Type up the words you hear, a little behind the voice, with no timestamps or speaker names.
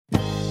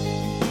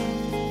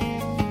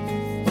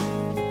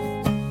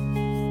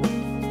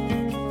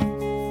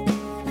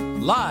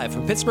Live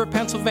from Pittsburgh,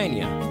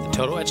 Pennsylvania, the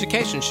Total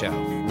Education Show,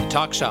 the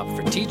talk shop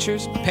for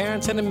teachers,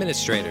 parents, and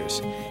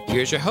administrators.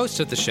 Here's your host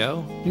of the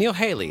show, Neil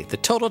Haley, the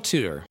Total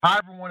Tutor. Hi,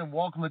 everyone, and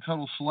welcome to the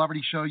Total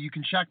Celebrity Show. You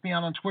can check me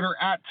out on Twitter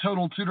at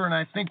Total Tutor, and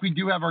I think we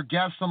do have our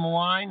guests on the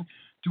line.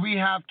 Do we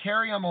have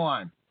Kerri on the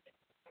line?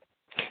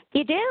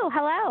 You do.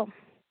 Hello.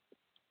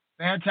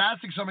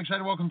 Fantastic. So I'm excited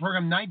to welcome to the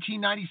program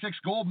 1996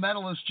 gold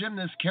medalist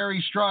gymnast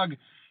Kerri Strug.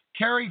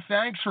 Kerri,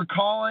 thanks for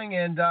calling,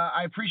 and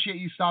I appreciate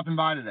you stopping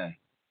by today.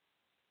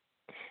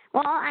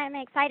 Well, I'm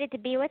excited to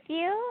be with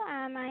you.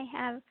 I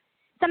have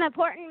some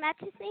important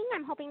messaging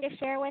I'm hoping to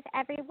share with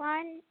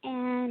everyone,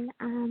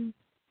 and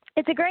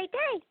it's a great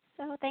day,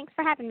 so thanks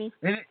for having me.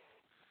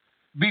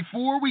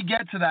 Before we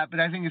get to that, but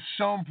I think it's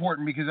so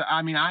important because,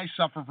 I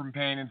suffer from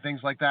pain and things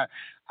like that.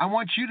 I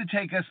want you to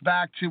take us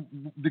back to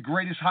the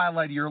greatest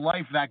highlight of your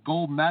life, that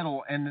gold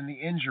medal and then the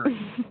injury.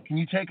 Can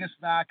you take us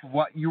back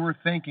what you were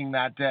thinking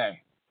that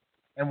day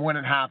and when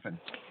it happened?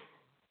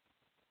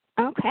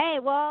 Okay,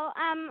 well,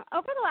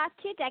 over the last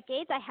 2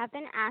 decades, I have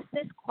been asked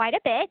this quite a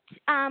bit,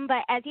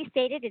 but as you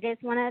stated, it is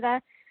one of the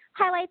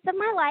highlights of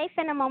my life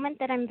and a moment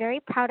that I'm very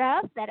proud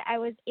of, that I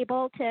was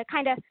able to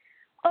kind of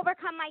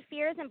overcome my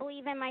fears and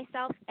believe in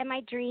myself and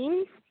my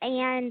dreams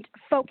and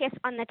focus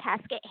on the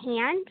task at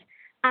hand.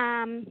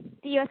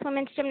 The U.S.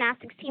 women's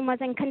gymnastics team was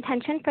in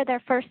contention for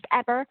their first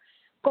ever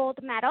gold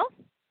medal.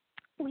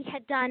 We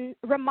had done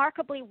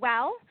remarkably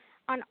well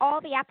on all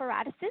the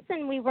apparatuses,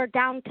 and we were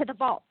down to the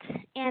vault.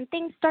 And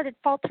things started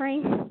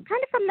faltering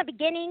kind of from the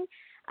beginning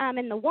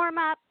in the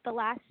warm-up. The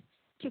last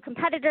 2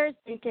 competitors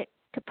into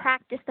to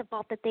practice the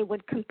vault that they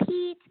would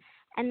compete.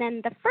 And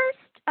then the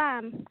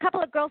first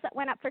couple of girls that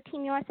went up for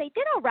Team USA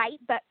did all right,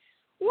 but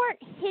weren't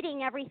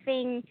hitting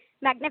everything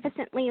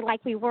magnificently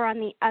like we were on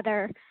the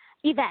other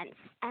events.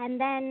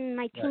 And then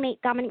my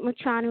teammate Dominique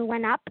Mucianu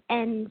went up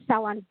and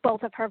fell on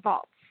both of her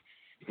vaults.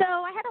 So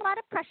I had a lot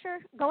of pressure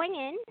going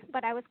in,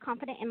 but I was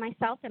confident in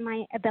myself and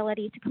my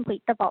ability to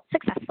complete the vault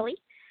successfully.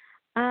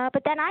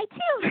 But then I,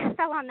 too,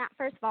 fell on that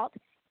first vault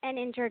and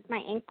injured my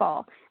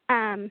ankle.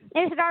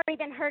 It had already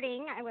been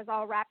hurting. I was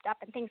all wrapped up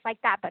and things like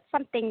that, but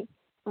something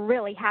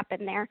really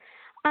happened there.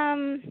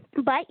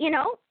 But,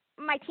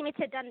 my teammates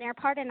had done their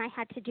part, and I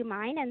had to do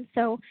mine. And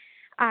so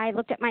I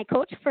looked at my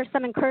coach for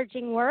some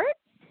encouraging words,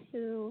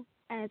 who,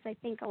 as I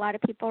think a lot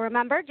of people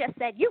remember, just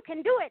said, "You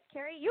can do it,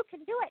 Kerri, you can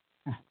do it."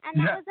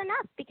 And that was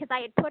enough because I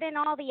had put in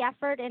all the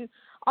effort and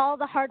all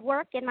the hard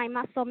work, and my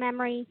muscle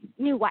memory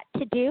knew what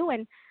to do.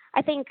 And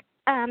I think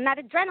that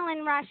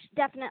adrenaline rush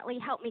definitely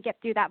helped me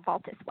get through that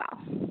vault as well.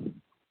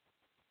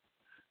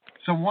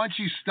 So once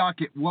you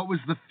stuck it, what was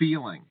the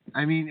feeling?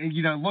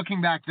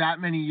 Looking back that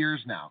many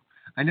years now,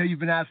 I know you've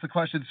been asked the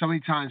question so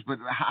many times, but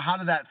how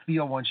did that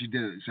feel once you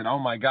did it? You said, "Oh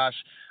my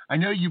gosh," I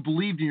know you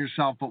believed in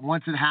yourself, but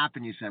once it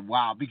happened, you said,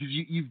 "Wow," because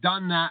you've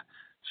done that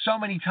so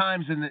many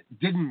times and it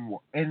didn't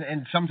work,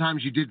 and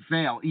sometimes you did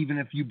fail, even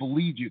if you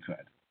believed you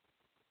could.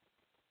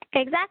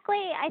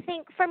 Exactly. I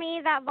think for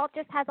me, that vault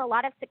just has a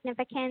lot of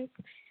significance.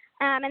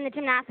 In the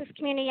gymnastics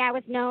community, I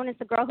was known as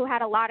the girl who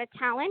had a lot of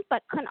talent,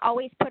 but couldn't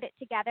always put it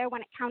together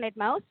when it counted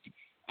most.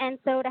 And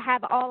so to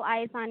have all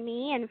eyes on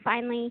me and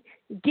finally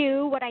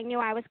do what I knew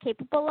I was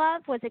capable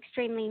of was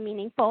extremely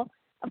meaningful.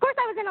 Of course,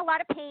 I was in a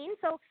lot of pain,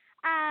 so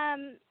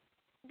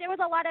there was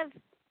a lot of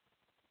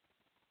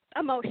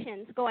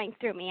emotions going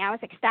through me. I was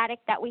ecstatic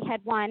that we had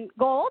won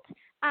gold,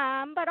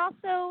 but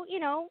also,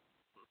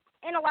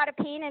 in a lot of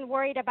pain and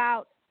worried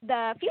about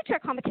the future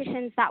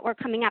competitions that were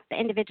coming up, the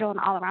individual and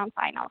all-around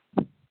finals.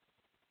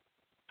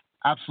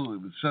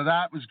 Absolutely. So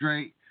that was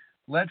great.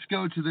 Let's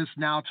go to this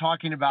now,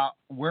 talking about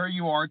where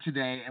you are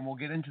today, and we'll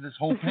get into this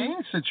whole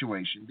pain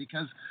situation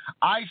because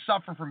I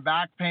suffer from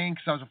back pain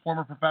because I was a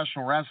former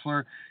professional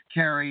wrestler.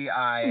 Kerri,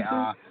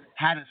 I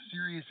had a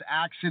serious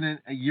accident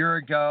a year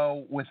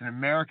ago with an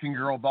American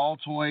Girl doll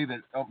toy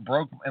that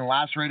broke and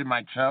lacerated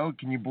my toe.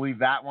 Can you believe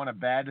that one? A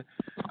bed.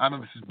 I'm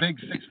a big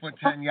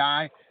 6'10"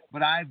 guy,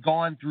 but I've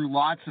gone through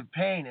lots of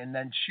pain and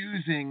then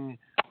choosing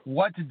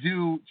what to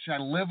do. Should I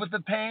live with the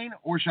pain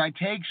or should I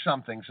take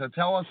something? So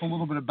tell us a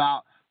little bit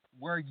about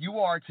where you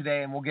are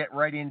today, and we'll get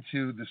right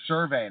into the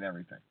survey and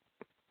everything.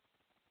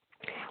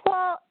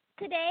 Well,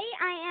 today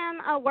I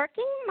am a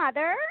working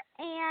mother,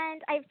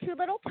 and I have 2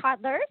 little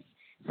toddlers.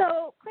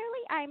 So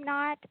clearly I'm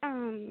not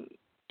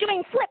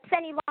doing flips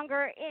any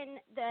longer in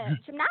the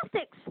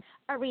gymnastics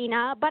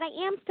arena, but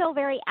I am still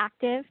very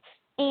active,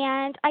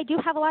 and I do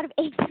have a lot of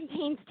aches and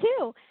pains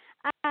too.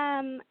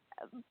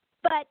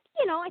 But,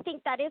 I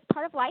think that is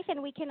part of life,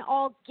 and we can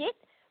all get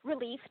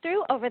relief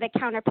through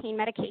over-the-counter pain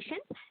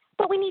medications.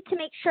 But we need to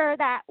make sure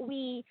that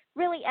we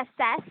really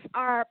assess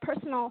our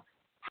personal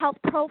health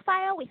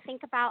profile. We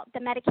think about the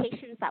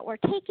medications that we're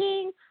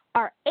taking,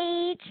 our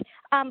age,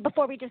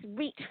 before we just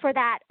reach for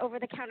that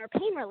over-the-counter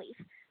pain relief.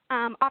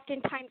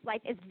 Oftentimes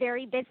life is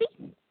very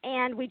busy,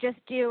 and we just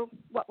do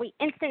what we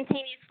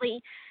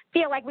instantaneously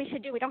feel like we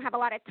should do. We don't have a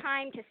lot of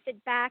time to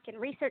sit back and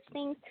research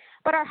things,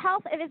 but our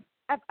health is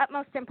of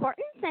utmost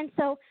importance. And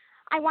so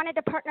I wanted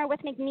to partner with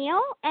McNeil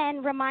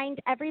and remind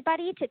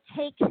everybody to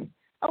take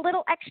a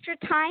little extra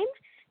time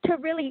to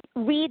really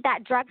read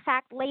that drug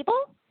fact label.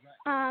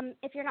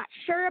 If you're not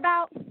sure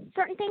about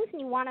certain things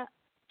and you want to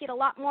get a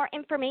lot more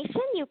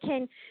information, you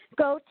can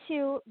go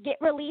to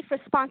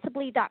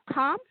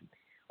getreliefresponsibly.com.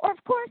 Or,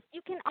 of course,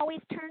 you can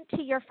always turn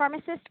to your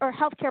pharmacist or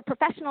healthcare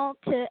professional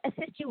to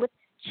assist you with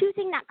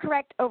choosing that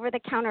correct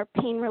over-the-counter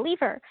pain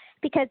reliever,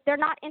 because they're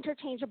not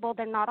interchangeable.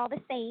 They're not all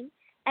the same.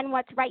 And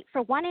what's right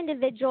for one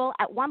individual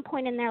at one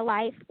point in their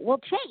life will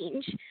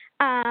change,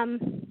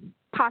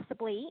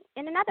 possibly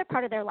in another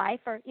part of their life.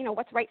 Or,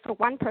 what's right for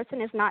one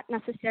person is not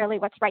necessarily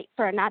what's right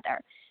for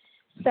another.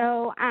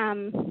 So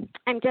I'm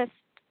just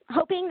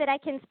hoping that I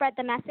can spread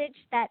the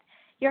message that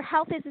your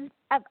health is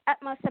of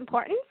utmost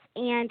importance,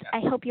 and I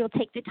hope you'll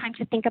take the time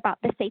to think about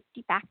the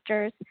safety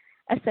factors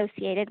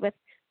associated with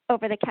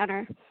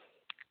over-the-counter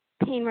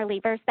pain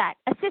relievers that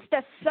assist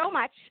us so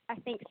much. I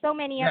think so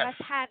many of us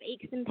have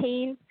aches and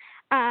pains,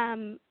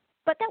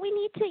 but that we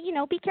need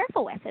to, be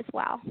careful with as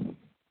well.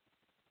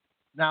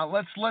 Now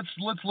let's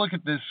look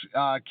at this,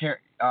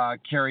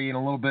 Kerri, in a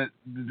little bit.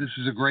 This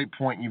is a great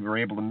point you were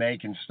able to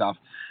make and stuff,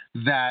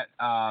 that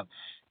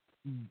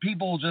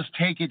people just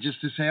take it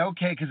just to say,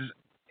 okay, because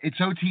it's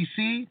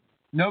OTC,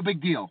 no big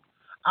deal.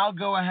 I'll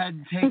go ahead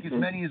and take as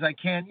many as I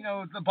can.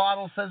 The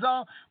bottle says,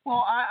 oh,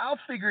 well, I'll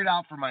figure it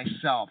out for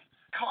myself.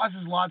 It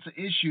causes lots of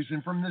issues.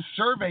 And from this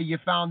survey, you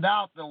found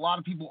out that a lot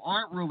of people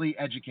aren't really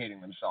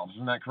educating themselves.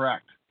 Isn't that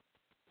correct?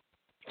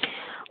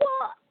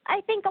 Well,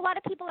 I think a lot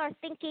of people are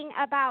thinking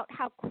about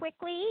how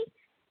quickly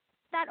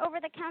that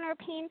over-the-counter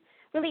pain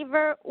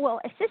reliever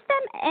will assist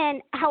them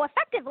and how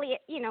effectively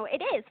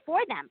it is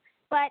for them.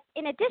 But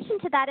in addition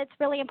to that, it's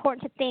really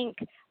important to think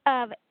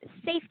of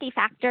safety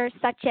factors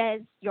such as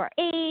your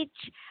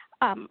age,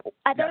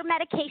 other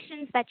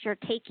medications that you're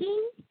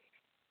taking,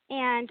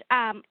 and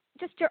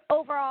just your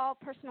overall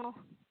personal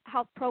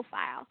health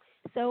profile.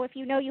 So if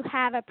you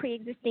have a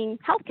pre-existing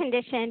health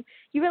condition,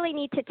 you really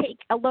need to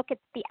take a look at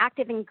the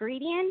active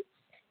ingredients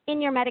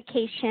in your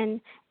medication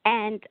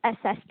and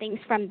assess things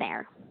from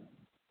there.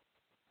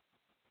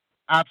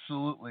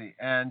 Absolutely.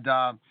 And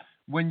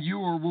when you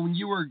were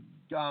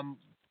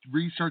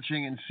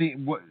researching and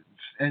seeing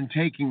and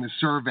taking the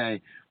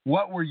survey,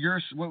 what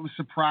was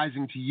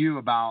surprising to you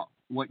about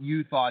what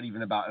you thought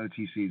even about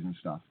OTCs and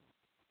stuff?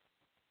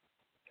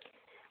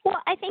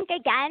 Well, I think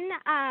again,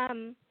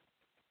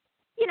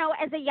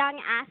 as a young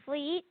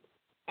athlete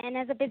and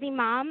as a busy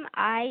mom,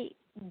 I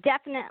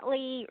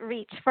definitely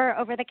reach for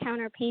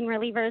over-the-counter pain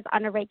relievers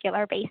on a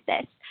regular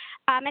basis,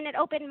 and it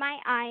opened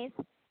my eyes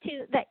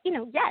to that,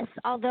 yes,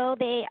 although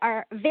they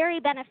are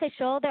very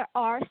beneficial, there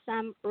are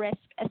some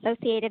risks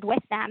associated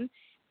with them.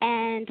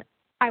 And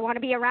I want to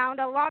be around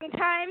a long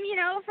time,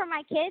 for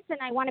my kids, and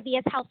I want to be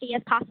as healthy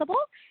as possible.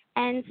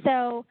 And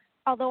so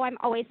although I'm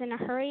always in a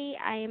hurry,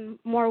 I'm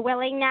more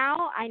willing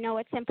now. I know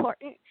it's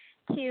important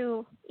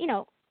to,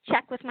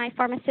 check with my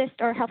pharmacist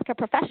or healthcare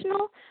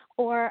professional,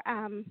 or,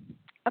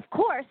 of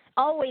course,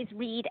 always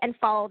read and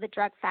follow the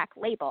drug fact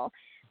label.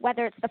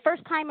 Whether it's the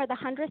first time or the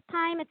 100th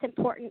time, it's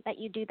important that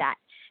you do that,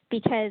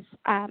 because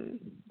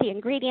the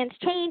ingredients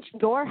change,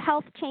 your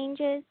health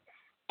changes,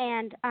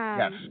 and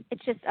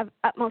it's just of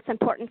utmost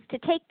importance to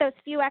take those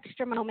few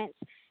extra moments.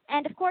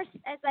 And, of course,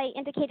 as I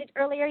indicated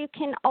earlier, you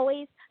can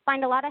always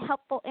find a lot of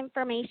helpful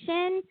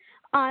information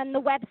on the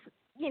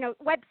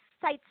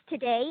websites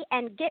today,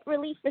 and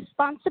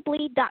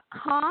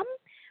getreliefresponsibly.com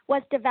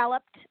was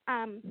developed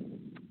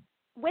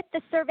with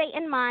the survey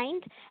in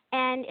mind,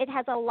 and it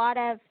has a lot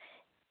of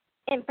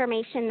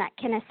information that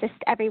can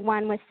assist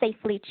everyone with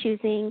safely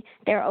choosing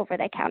their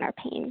over-the-counter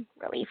pain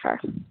reliever.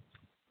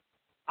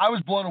 I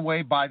was blown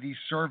away by these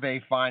survey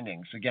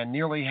findings. Again,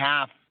 nearly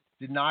half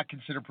did not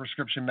consider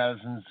prescription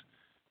medicines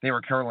they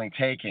were currently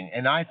taking.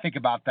 And I think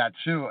about that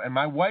too. And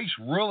my wife's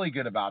really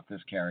good about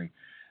this, Kerri,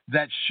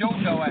 that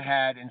she'll go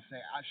ahead and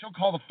say, she'll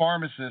call the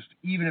pharmacist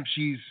even if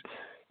she's,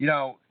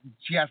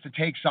 she has to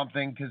take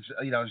something because,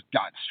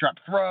 got strep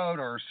throat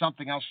or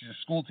something else. She's a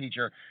school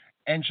teacher.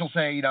 And she'll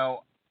say,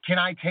 can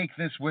I take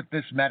this with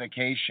this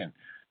medication?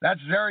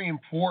 That's very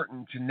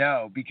important to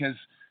know, because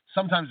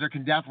sometimes there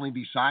can definitely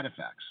be side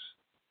effects.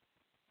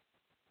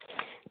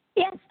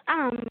 Yes,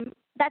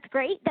 that's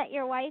great that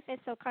your wife is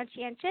so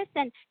conscientious,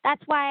 and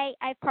that's why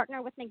I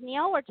partner with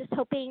McNeil. We're just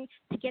hoping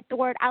to get the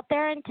word out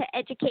there and to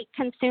educate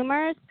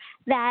consumers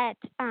that,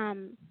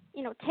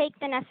 take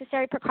the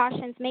necessary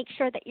precautions, make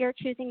sure that you're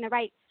choosing the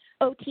right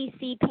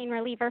OTC pain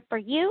reliever for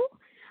you,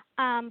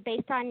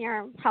 based on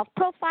your health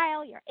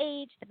profile, your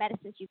age, the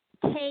medicines you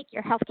take,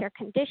 your healthcare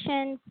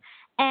conditions,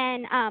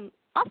 and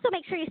also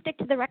make sure you stick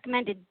to the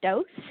recommended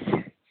dose.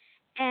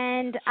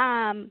 And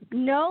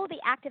know the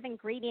active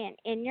ingredient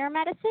in your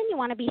medicine. You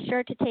want to be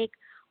sure to take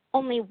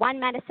only one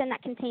medicine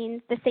that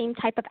contains the same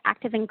type of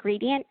active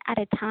ingredient at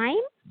a time.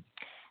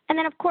 And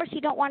then, of course,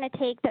 you don't want to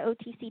take the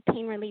OTC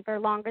pain reliever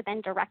longer than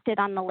directed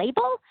on the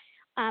label,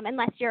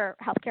 unless your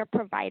healthcare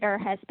provider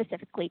has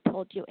specifically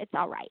told you it's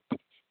all right.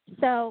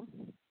 So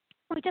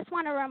we just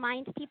want to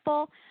remind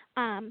people,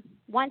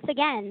 once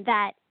again,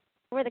 that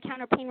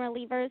over-the-counter pain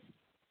relievers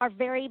are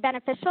very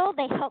beneficial.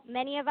 They help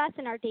many of us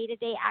in our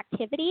day-to-day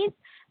activities,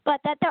 but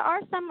that there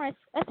are some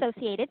risks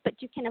associated,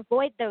 but you can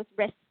avoid those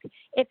risks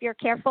if you're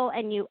careful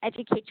and you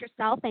educate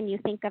yourself and you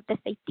think of the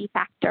safety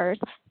factors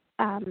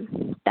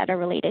that are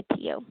related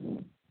to you.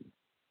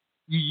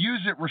 You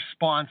use it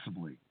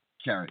responsibly,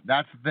 Kerri.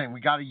 That's the thing.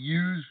 We got to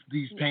use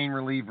these pain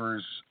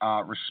relievers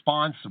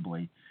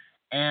responsibly,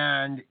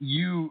 and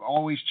you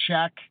always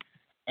check,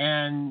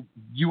 and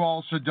you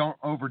also don't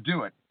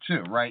overdo it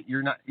too, right?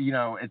 You're not,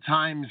 at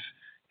times,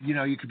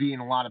 you could be in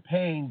a lot of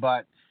pain,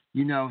 but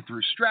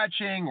through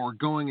stretching or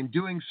going and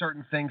doing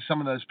certain things,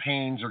 some of those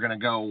pains are going to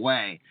go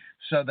away.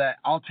 So that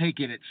I'll take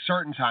it at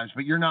certain times,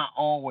 but you're not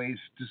always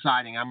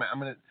deciding I'm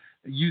going to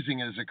using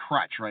it as a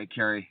crutch, right,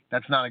 Kerri?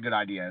 That's not a good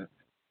idea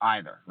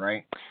either,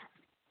 right?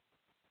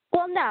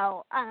 Well,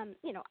 no.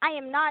 I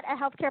am not a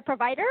healthcare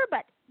provider,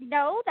 but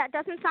no, that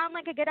doesn't sound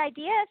like a good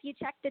idea. If you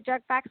check the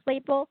drug facts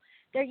label,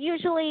 there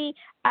usually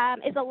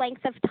is a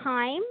length of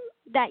time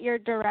that you're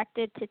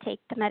directed to take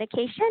the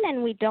medication,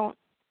 and we don't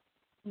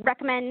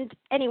recommend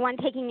anyone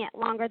taking it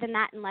longer than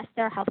that unless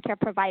their healthcare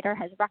provider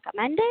has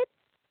recommended.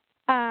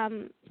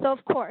 So,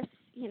 of course,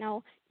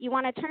 you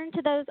want to turn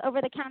to those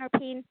over-the-counter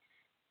pain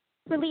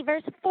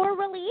relievers for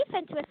relief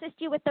and to assist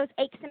you with those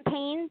aches and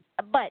pains.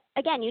 But,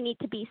 again, you need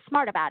to be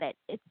smart about it.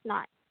 It's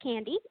not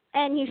candy,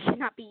 and you should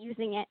not be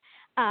using it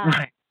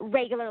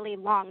regularly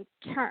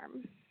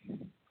long-term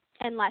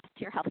unless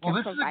your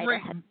healthcare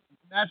provider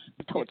has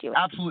told you.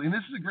 Absolutely. And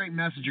this is a great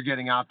message you're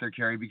getting out there,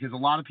 Kerri, because a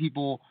lot of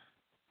people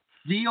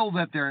feel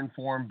that they're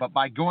informed, but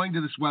by going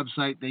to this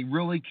website, they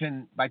really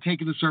can, by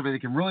taking the survey, they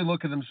can really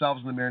look at themselves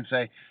in the mirror and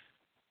say,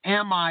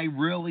 am I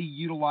really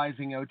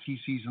utilizing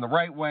OTCs in the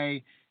right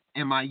way?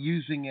 Am I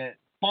using it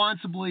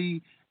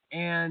responsibly?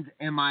 And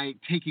am I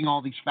taking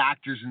all these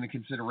factors into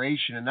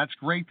consideration? And that's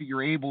great that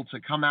you're able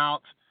to come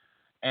out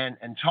and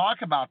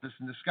talk about this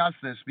and discuss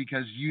this,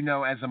 because,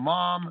 as a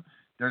mom,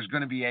 there's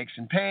going to be aches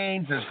and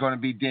pains. There's going to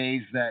be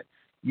days that,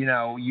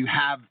 you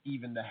have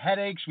even the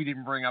headaches. We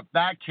didn't bring up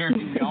that,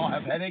 Kerri. We all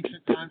have headaches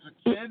at times with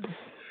kids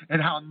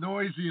and how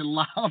noisy and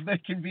loud they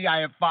can be.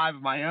 I have 5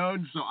 of my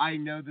own, so I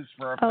know this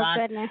for a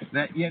fact. Goodness.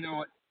 That,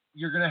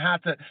 you're going to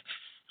have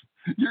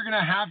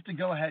to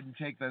go ahead and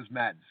take those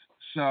meds.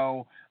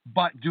 So,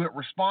 but do it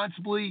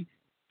responsibly.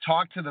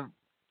 Talk to the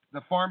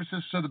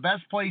pharmacist. So the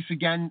best place,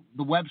 again,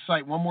 the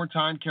website, one more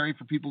time, Kerri,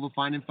 for people to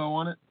find info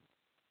on it,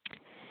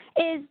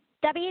 is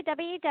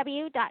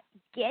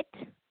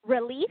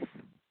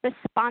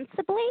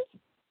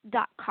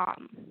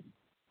www.getreliefresponsibly.com.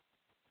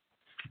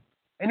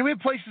 And do we have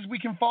places we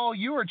can follow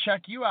you or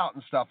check you out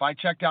and stuff? I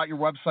checked out your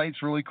website.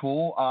 It's really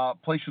cool.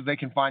 Places they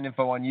can find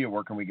info on you.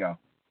 Where can we go?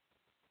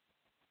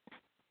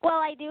 Well,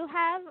 I do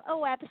have a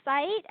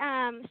website,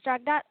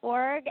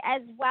 strug.org,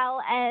 as well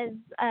as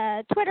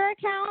a Twitter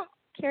account,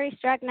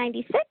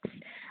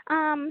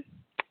 KerriStrug96.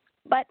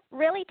 But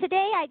really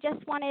today I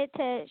just wanted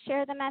to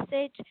share the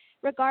message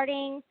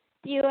regarding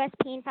the U.S.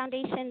 Pain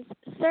Foundation's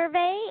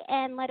survey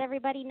and let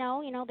everybody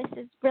know, this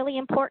is really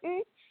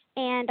important.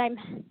 And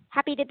I'm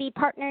happy to be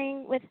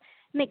partnering with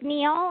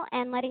McNeil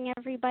and letting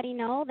everybody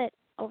know that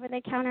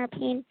over-the-counter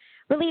pain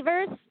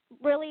relievers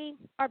really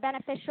are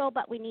beneficial,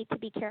 but we need to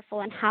be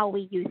careful in how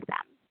we use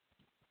them.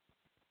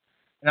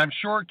 And I'm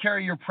sure,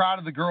 Kerri, you're proud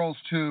of the girls,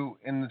 too,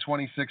 in the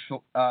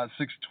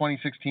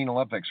 2016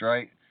 Olympics,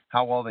 right?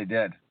 How well they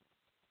did.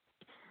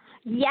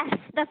 Yes,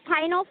 the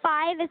final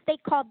 5, as they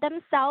called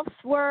themselves,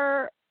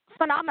 were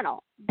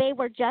phenomenal. They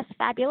were just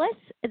fabulous.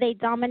 They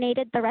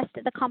dominated the rest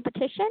of the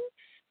competition,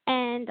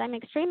 and I'm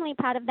extremely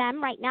proud of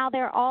them. Right now,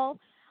 they're all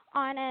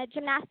on a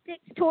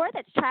gymnastics tour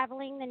that's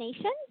traveling the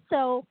nation.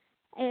 So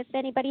if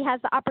anybody has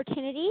the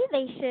opportunity,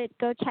 they should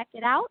go check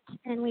it out,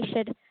 and we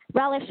should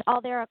relish all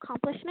their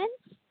accomplishments.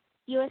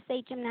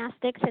 USA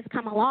Gymnastics has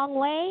come a long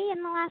way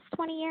in the last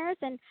 20 years,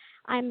 and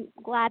I'm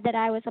glad that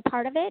I was a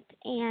part of it.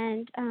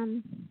 And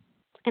I'm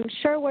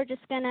sure we're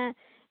just going to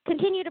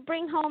continue to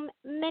bring home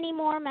many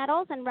more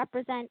medals and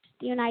represent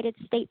the United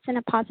States in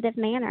a positive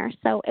manner.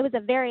 So it was a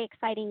very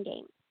exciting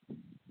game.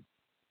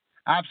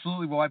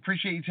 Absolutely. Well, I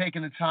appreciate you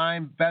taking the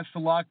time. Best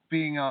of luck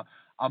being a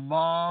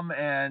mom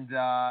and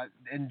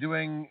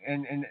doing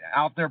and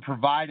out there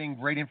providing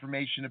great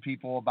information to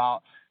people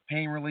about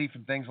pain relief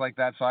and things like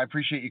that. So I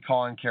appreciate you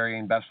calling, Kerri,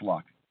 and best of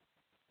luck.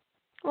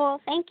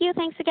 Well, thank you.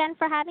 Thanks again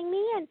for having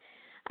me, and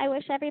I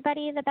wish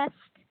everybody the best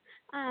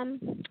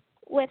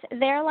with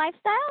their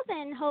lifestyles,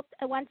 and hope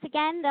once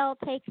again they'll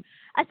take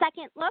a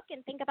second look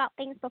and think about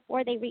things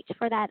before they reach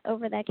for that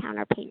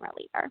over-the-counter pain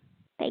reliever.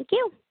 Thank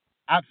you.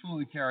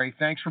 Absolutely, Kerri.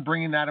 Thanks for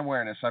bringing that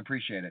awareness. I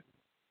appreciate it.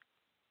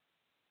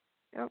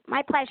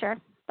 My pleasure.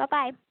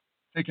 Bye-bye.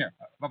 Take care.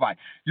 Bye-bye.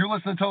 You're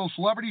listening to Total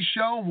Celebrity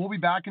Show, and we'll be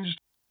back in just...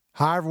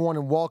 Hi, everyone,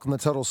 and welcome to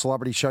the Total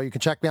Celebrity Show. You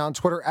can check me out on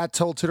Twitter at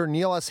Total Tutor,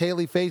 Neil S.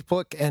 Haley,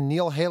 Facebook, and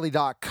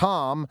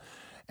neilhaley.com.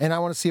 And I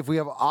want to see if we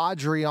have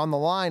Audrey on the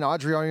line.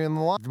 Audrey, are you on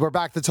the line? We're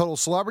back to the Total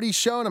Celebrity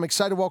Show, and I'm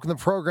excited to welcome the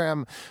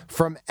program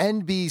from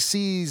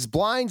NBC's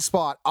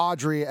Blindspot,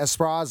 Audrey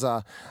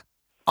Esparza.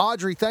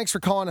 Audrey, thanks for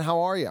calling. How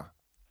are you?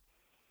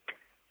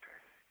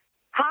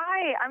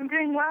 Hi, I'm I'm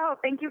doing well.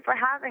 Thank you for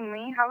having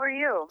me. How are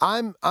you?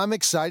 I'm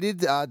excited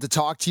to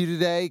talk to you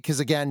today because,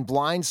 again,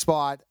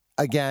 Blindspot,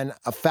 again,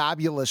 a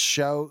fabulous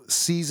show,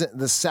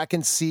 the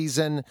second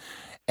season,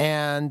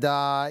 and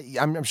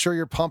I'm sure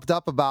you're pumped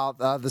up about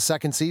the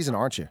second season,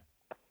 aren't you?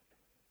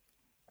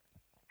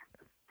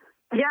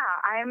 Yeah,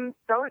 I'm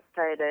so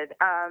excited.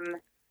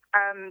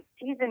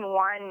 Season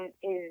 1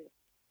 is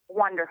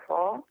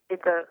wonderful.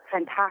 It's a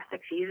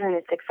fantastic season.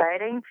 It's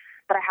exciting.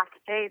 But I have to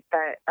say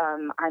that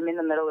I'm in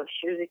the middle of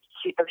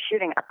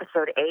shooting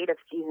episode 8 of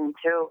season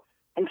 2,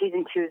 and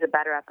season 2 is a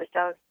better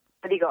episode.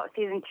 There you go.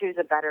 Season 2 is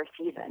a better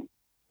season.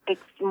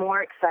 It's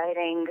more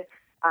exciting.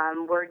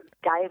 We're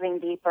diving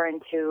deeper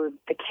into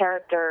the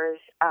characters,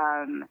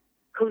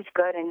 who's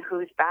good and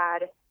who's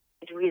bad.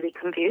 It's really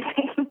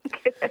confusing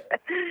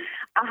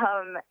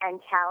and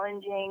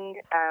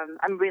challenging.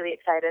 I'm really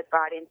excited for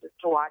audiences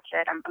to watch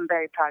it. I'm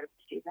very proud of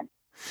the season.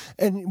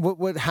 And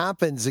what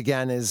happens,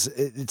 again, is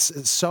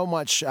it's so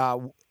much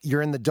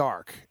you're in the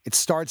dark. It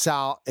starts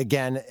out,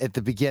 again, at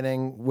the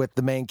beginning with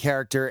the main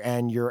character,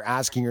 and you're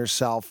asking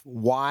yourself,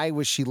 why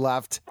was she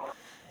left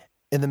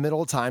in the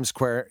middle of Times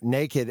Square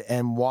naked,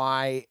 and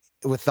why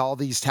with all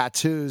these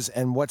tattoos,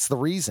 and what's the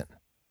reason?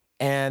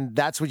 And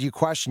that's what you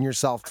question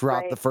yourself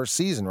throughout the first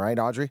season, right,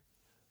 Audrey?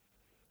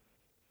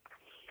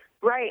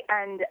 Right,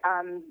 and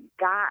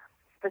that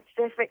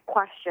specific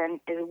question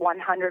is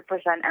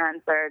 100%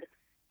 answered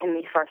in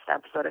the first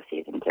episode of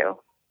season 2.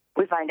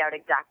 We find out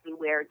exactly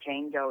where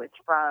Jane Doe is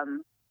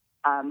from,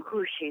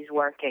 who she's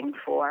working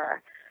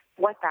for,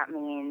 what that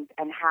means,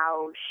 and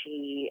how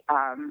she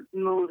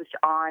moves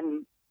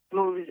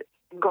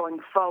going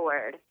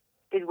forward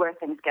is where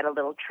things get a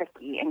little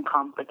tricky and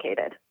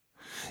complicated.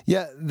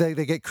 Yeah, they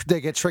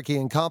get tricky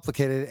and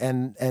complicated,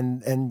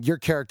 and your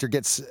character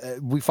gets.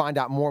 We find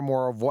out more and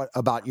more of what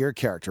about your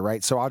character,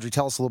 right? So, Audrey,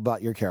 tell us a little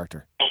about your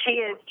character. She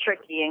is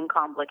tricky and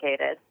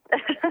complicated.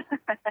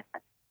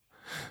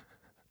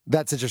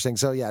 That's interesting.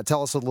 So, yeah,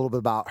 tell us a little bit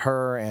about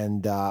her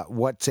and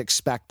what to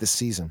expect this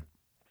season.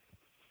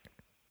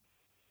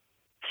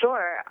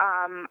 Sure.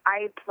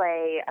 I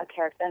play a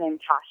character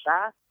named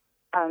Tasha.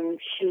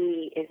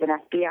 She is an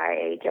FBI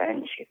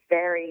agent. She's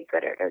very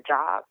good at her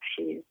job.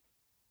 She's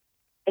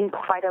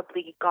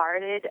incredibly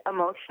guarded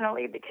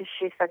emotionally because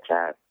she's such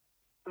a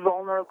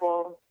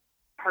vulnerable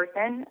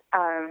person.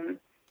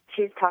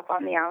 She's tough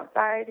on the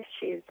outside.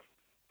 She's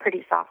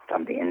pretty soft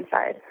on the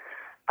inside.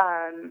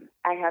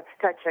 I have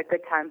such a good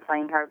time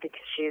playing her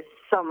because she's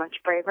so much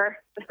braver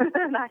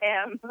than I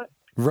am.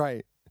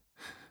 Right.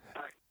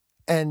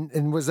 And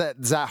is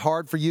that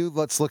hard for you?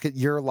 Let's look at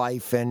your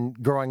life and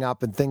growing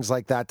up and things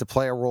like that to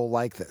play a role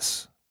like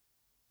this.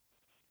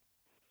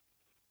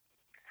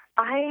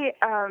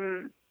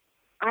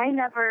 I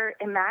never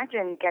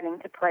imagined getting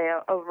to play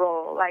a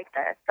role like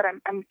this, but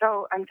I'm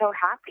so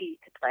happy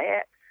to play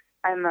it.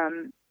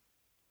 I'm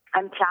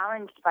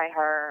challenged by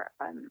her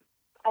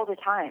all the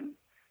time.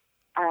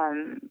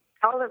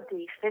 All of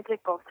the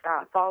physical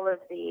stuff, all of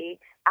the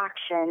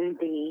action,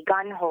 the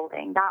gun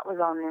holding, that was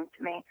all new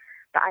to me.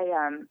 But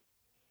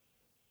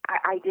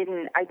I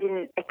didn't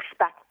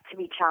expect to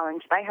be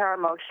challenged by her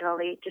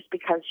emotionally just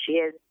because she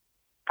is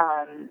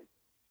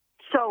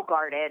so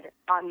guarded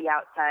on the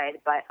outside,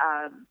 but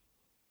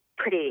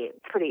pretty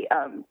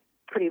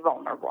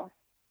vulnerable.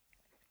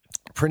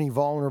 Pretty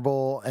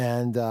vulnerable,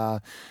 and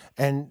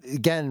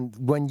again,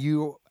 when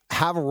you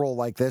have a role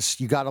like this,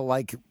 you got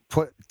to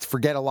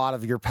forget a lot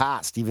of your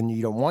past, even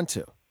you don't want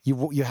to.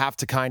 You have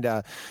to kind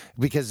of,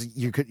 because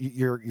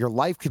your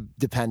life could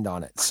depend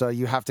on it. So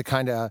you have to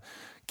kind of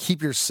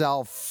keep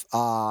yourself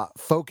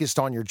focused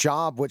on your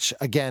job, which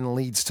again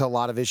leads to a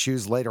lot of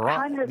issues later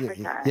on.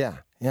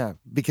 100%. Yeah,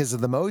 because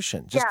of the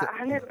motion. 100%.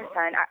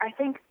 I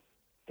think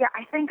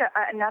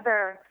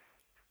another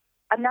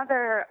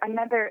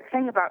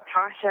thing about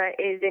Tasha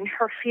is in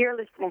her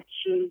fearlessness.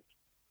 She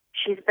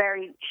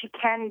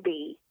can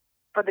be,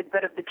 for the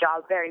good of the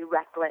job, very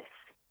reckless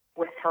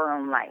with her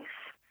own life,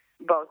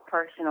 both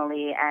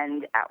personally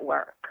and at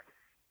work.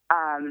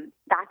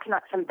 That's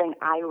not something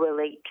I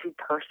relate to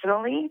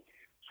personally,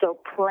 so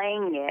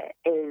playing it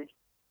is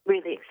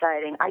really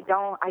exciting. I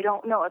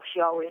don't know if she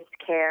always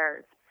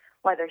cares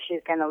whether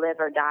she's going to live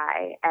or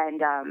die,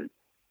 and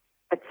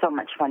it's so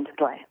much fun to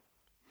play.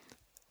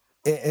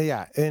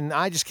 Yeah, and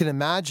I just can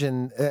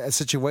imagine a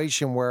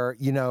situation where,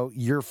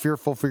 you're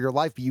fearful for your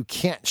life, but you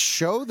can't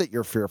show that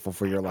you're fearful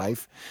for your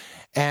life.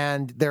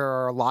 And there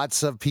are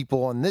lots of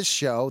people on this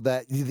show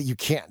that you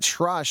can't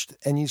trust,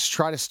 and you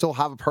try to still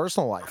have a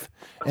personal life.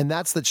 And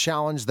that's the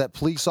challenge that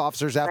police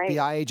officers,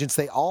 FBI agents,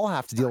 they all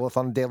have to deal with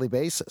on a daily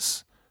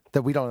basis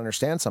that we don't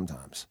understand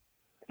sometimes.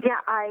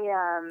 Yeah,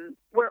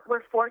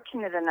 we're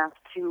fortunate enough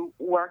to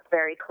work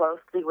very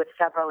closely with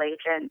several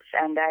agents,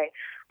 and I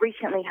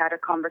recently had a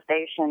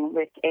conversation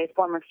with a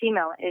former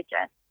female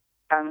agent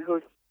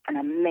who's an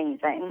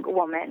amazing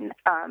woman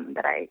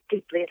that I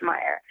deeply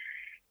admire.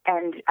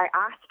 And I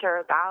asked her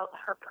about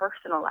her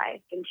personal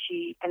life,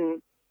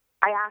 and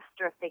I asked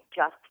her if they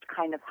just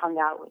kind of hung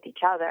out with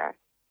each other.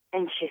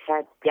 And she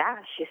said, yeah,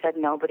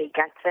 nobody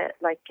gets it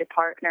like your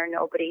partner.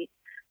 Nobody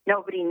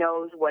nobody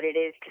knows what it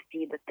is to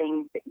see the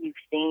things that you've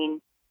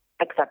seen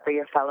except for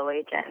your fellow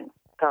agents.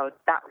 So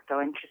that was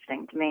so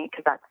interesting to me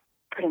because that's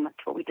pretty much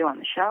what we do on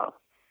the show.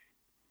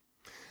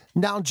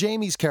 Now,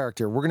 Jamie's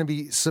character, we're going to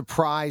be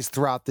surprised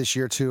throughout this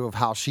year, too, of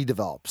how she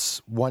develops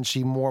once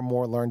she more and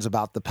more learns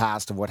about the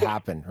past of what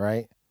happened,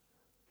 right?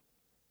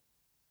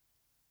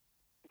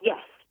 Yes.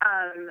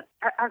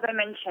 As I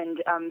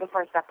mentioned, the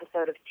first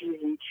episode of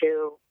season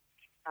 2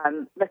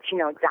 lets you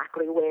know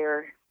exactly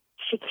where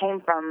she came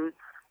from,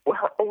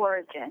 her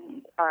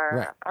origins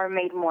are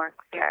made more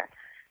clear.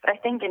 But I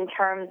think in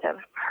terms of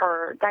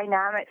her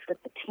dynamics with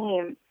the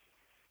team,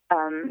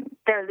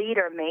 their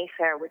leader,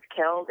 Mayfair, was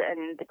killed,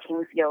 and the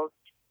team feels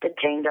that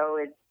Jane Doe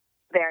is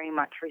very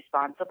much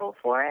responsible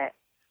for it.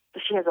 So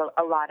she has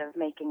a lot of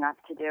making up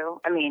to do.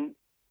 I mean,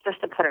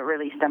 just to put it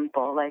really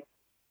simple, like,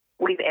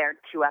 we've aired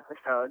 2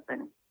 episodes,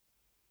 and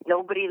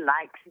nobody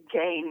likes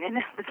Jane in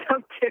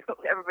episode 2.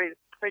 Everybody's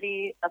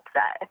pretty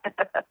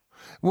upset.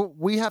 Well,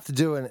 we have to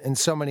do it in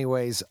so many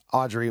ways,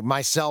 Audrey.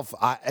 Myself,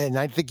 and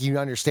I think you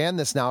understand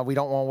this now, we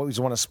don't always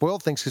want to spoil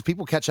things because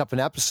people catch up in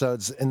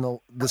episodes in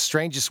the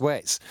strangest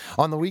ways.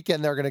 On the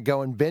weekend, they're going to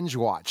go and binge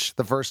watch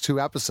the first 2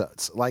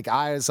 episodes. Like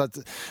I've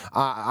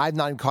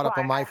not even caught up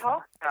on my...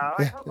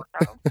 I hope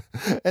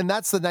so. And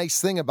that's the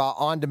nice thing about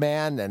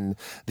on-demand and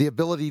the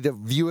ability to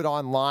view it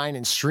online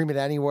and stream it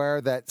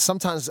anywhere, that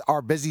sometimes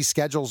our busy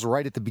schedules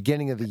right at the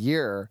beginning of the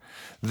year,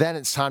 then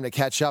it's time to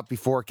catch up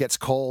before it gets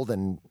cold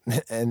and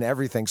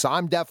everything. So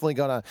I'm definitely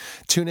going to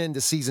tune into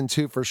season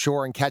 2 for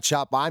sure and catch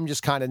up. I'm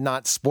just kind of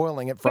not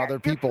spoiling it for other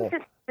people.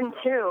 Season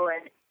 2,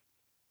 and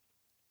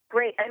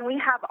great. And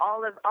we have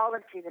all of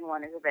season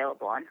 1 is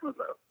available on Hulu.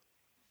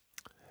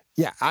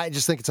 Yeah, I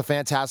just think it's a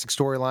fantastic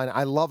storyline.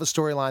 I love a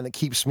storyline that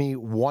keeps me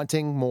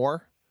wanting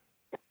more.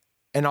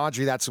 And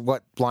Audrey, that's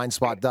what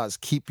Blindspot does,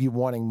 keep you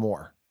wanting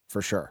more,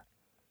 for sure.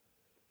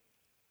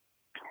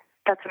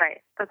 That's right.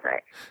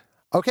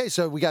 Okay,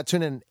 so we got to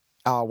tune in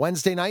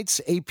Wednesday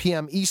nights, 8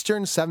 p.m.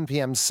 Eastern, 7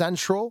 p.m.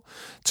 Central,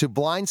 to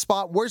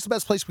Blindspot. Where's the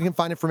best place we can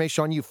find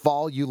information on you,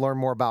 follow you, learn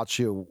more about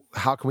you?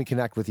 How can we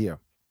connect with you?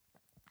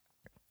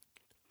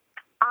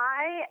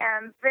 I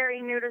am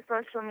very new to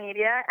social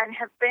media and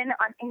have been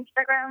on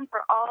Instagram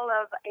for all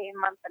of a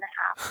month and a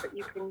half, but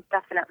you can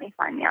definitely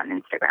find me on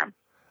Instagram.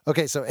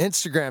 Okay, so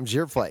Instagram's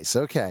your place.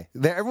 Okay.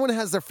 Everyone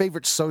has their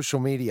favorite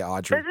social media,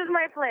 Audrey. This is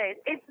my place.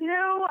 It's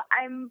new.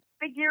 I'm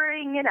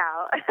figuring it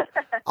out.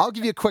 I'll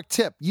give you a quick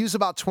tip. Use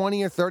about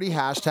 20 or 30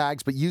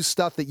 hashtags, but use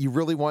stuff that you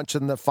really want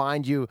them to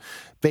find you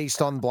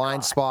based on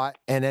Blindspot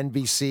and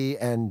NBC,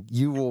 and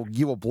you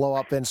will blow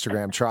up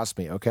Instagram. Trust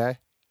me, okay?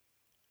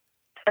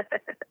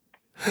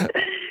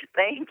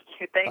 Thank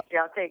you.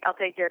 I'll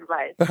take your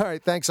advice. All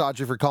right. Thanks,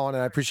 Audrey, for calling,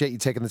 and I appreciate you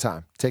taking the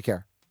time. Take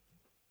care.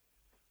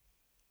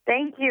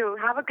 Thank you.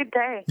 Have a good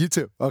day. You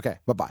too. Okay.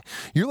 Bye-bye.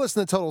 You're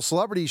listening to Total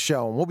Celebrity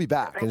Show, and we'll be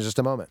back in just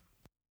a moment.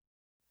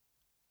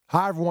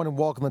 Hi, everyone, and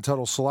welcome to the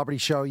Total Celebrity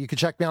Show. You can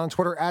check me out on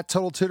Twitter at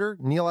Total Tutor,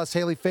 Neil S.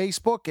 Haley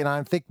Facebook, and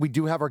I think we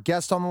do have our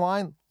guest on the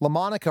line.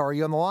 LaMonica, are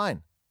you on the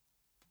line?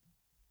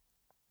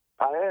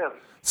 I am.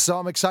 So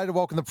I'm excited to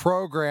welcome the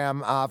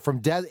program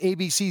from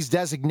ABC's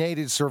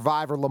designated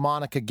survivor,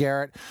 LaMonica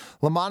Garrett.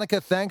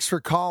 LaMonica, thanks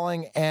for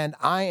calling, and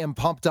I am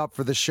pumped up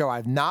for the show.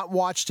 I've not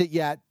watched it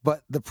yet,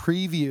 but the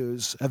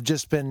previews have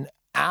just been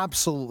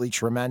absolutely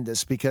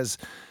tremendous because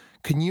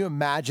can you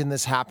imagine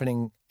this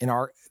happening in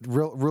our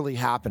really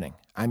happening?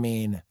 I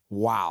mean,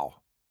 wow.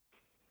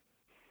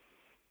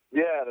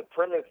 Yeah, the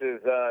premise is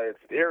it's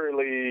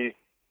eerily,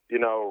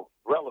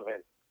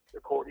 relevant.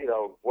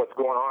 What's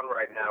going on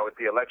right now with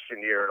the election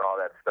year and all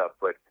that stuff.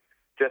 But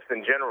just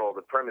in general,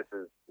 the premise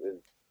is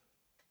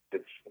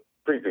it's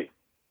creepy.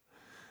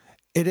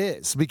 It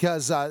is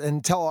because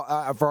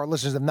for our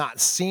listeners that have not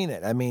seen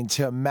it, I mean,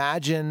 to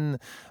imagine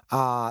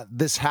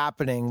this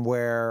happening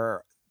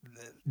where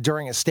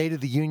during a State of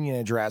the Union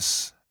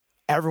address,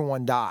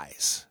 everyone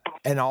dies.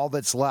 And all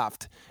that's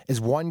left is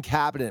one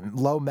cabinet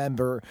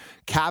member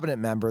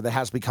that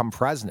has become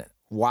president.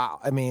 Wow.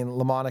 I mean,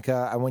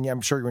 LaMonica,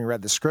 I'm sure when you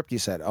read the script, you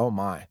said, oh,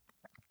 my.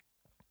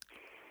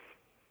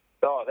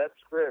 Oh, that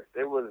script,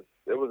 it was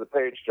a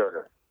page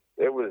turner.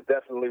 It was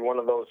definitely one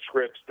of those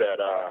scripts that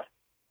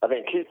I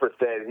think Kiefer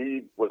said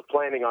he was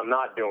planning on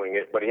not doing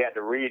it, but he had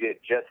to read it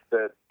just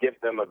to give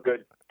them a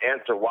good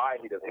answer why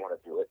he doesn't want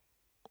to do it.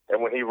 And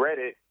when he read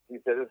it, he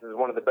said this is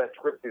one of the best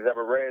scripts he's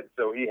ever read,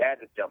 so he had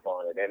to jump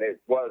on it, and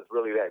it was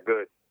really that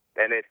good.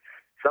 And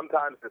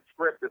sometimes the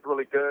script is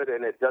really good,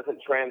 and it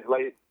doesn't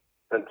translate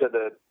into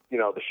the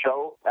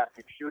show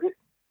after you shoot it.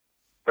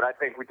 But I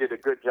think we did a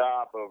good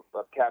job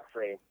of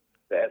capturing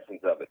the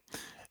essence of it.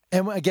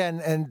 And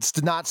again, and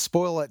to not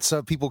spoil it,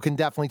 so people can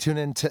definitely tune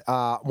in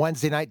to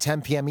Wednesday night,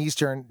 10 p.m.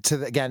 Eastern, to,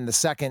 the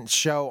second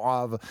show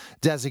of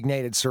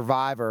Designated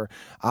Survivor.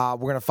 We're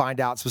going to find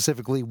out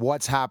specifically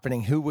what's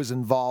happening, who was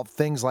involved,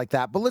 things like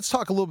that. But let's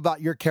talk a little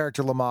about your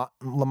character,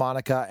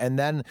 LaMonica, and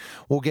then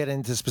we'll get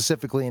into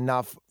specifically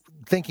enough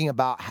thinking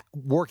about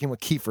working with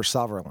Kiefer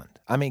Sutherland.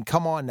 I mean,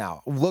 come on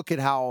now. Look at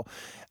how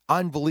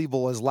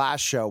unbelievable his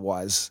last show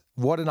was.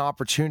 What an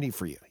opportunity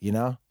for you,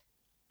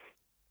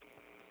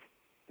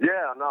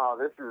 Yeah, no,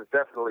 this is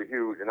definitely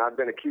huge, and I've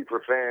been a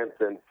Keeper fan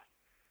since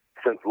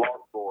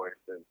Lost Boys,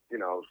 and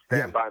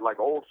stand by like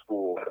old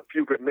school, A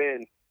Few Good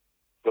Men.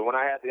 So when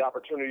I had the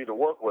opportunity to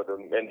work with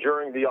him, and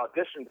during the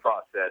audition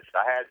process,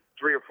 I had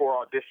 3 or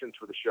 4 auditions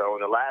for the show,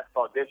 and the last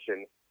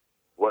audition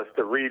was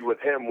to read with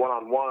him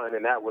one-on-one,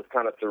 and that was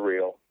kind of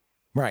surreal.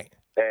 Right.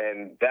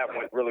 And that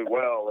went really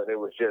well, and it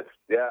was just,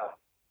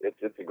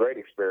 it's a great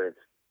experience.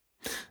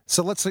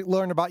 So let's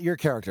learn about your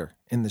character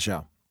in the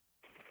show.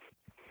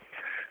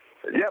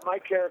 Yeah, my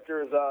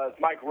character is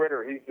Mike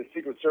Ritter. He's the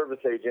Secret Service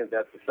agent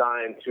that's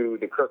assigned to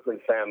the Kirkman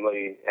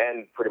family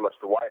and pretty much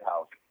the White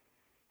House.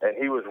 And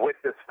he was with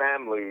this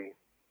family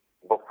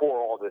before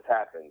all this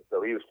happened.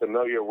 So he was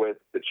familiar with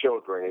the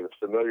children. He was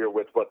familiar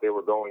with what they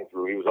were going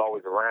through. He was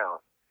always around.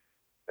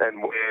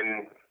 And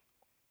when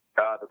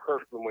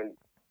when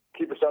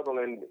Kiefer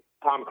Sutherland,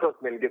 Tom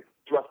Kirkman gets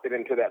thrusted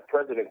into that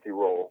presidency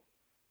role,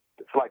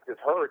 it's like this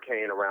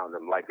hurricane around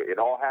him. Like it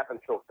all happened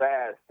so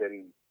fast,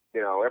 and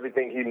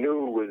everything he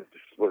knew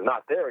was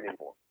not there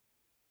anymore,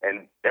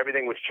 and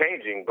everything was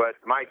changing. But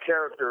my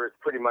character is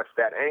pretty much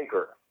that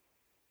anchor,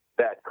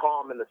 that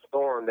calm in the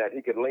storm that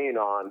he could lean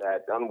on,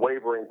 that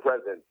unwavering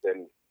presence,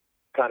 and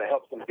kind of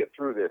helps him get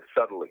through this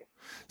subtly.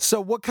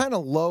 So what kind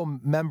of low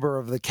member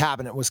of the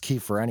cabinet was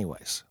Kiefer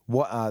anyways?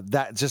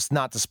 That just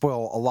not to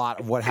spoil a lot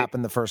of what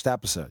happened the first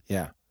episode.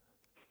 Yeah.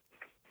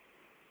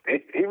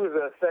 He was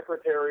a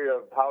Secretary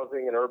of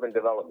Housing and Urban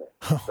Development.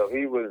 So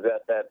he was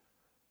at that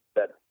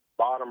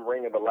bottom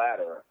ring of the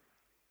ladder.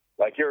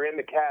 Like you're in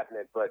the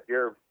cabinet, but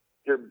you're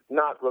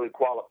not really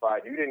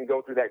qualified. You didn't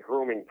go through that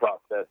grooming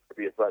process to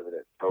be a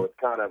president. So it's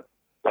kind of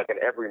like an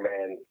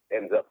everyman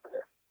ends up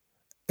there.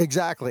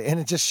 Exactly. And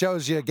it just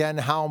shows you again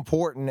how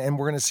important, and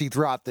we're going to see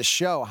throughout the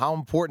show, how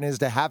important it is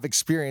to have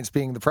experience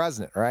being the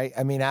president, right?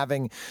 I mean,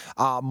 having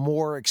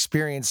more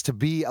experience to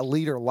be a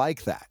leader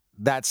like that.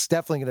 That's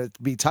definitely going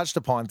to be touched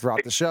upon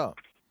throughout the show.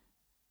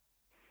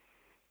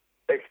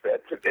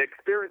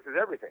 Experience is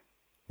everything.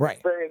 Right.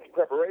 Experience and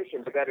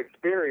preparation, but that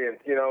experience,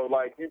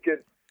 like you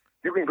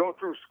can go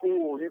through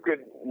school, you could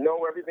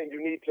know everything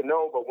you need to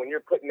know, but when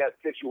you're put in that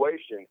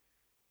situation,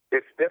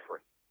 it's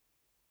different.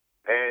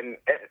 And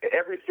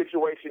every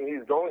situation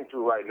he's going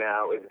through right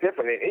now is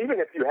different. And even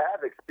if you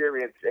have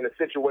experience in a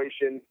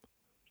situation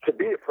to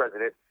be a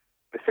president,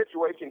 the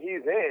situation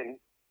he's in,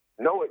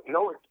 no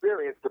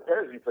experience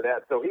prepares you for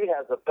that. So he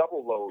has a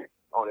double load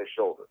on his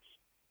shoulders.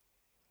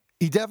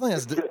 He definitely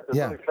has. It's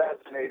really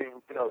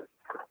fascinating.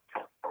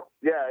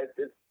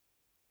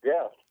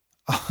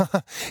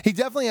 He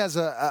definitely has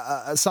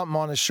a something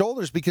on his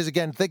shoulders because,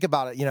 again, think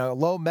about it.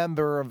 Low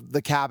member of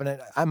the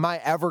cabinet. Am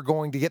I ever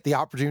going to get the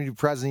opportunity to be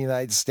president of the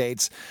United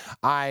States?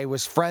 I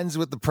was friends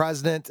with the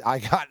president. I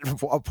got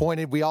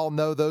appointed. We all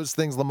know those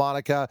things,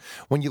 LaMonica,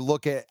 when you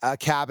look at a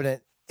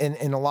cabinet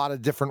in a lot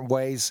of different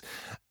ways.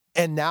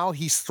 And now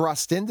he's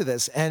thrust into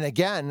this. And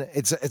again,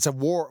 it's a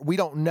war. We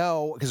don't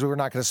know because we're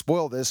not going to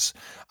spoil this.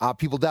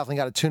 People definitely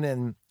got to tune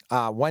in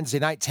Wednesday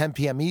night, 10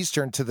 p.m.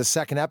 Eastern, to the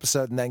second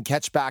episode, and then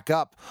catch back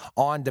up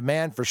on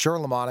demand for sure,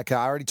 LaMonica.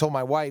 I already told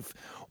my wife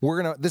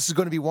this is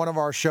going to be one of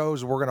our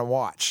shows we're going to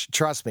watch.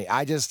 Trust me.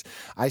 I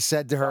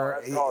said to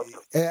her,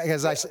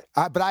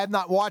 but I have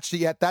not watched it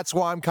yet. That's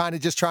why I'm kind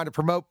of just trying to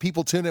promote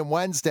people tune in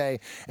Wednesday,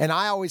 and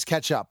I always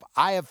catch up.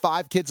 I have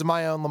 5 kids of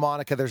my own,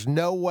 LaMonica. There's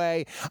no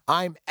way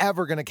I'm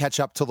ever going to catch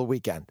up till the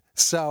weekend.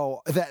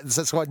 So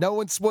that's why no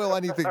one spoil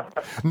anything.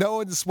 No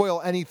one spoil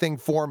anything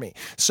for me.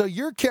 So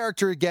your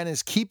character again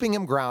is keeping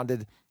him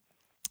grounded,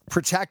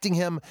 protecting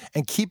him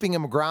and keeping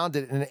him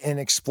grounded, and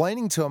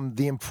explaining to him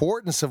the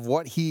importance of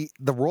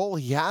the role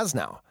he has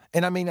now.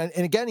 And I mean, and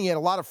again, he had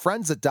a lot of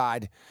friends that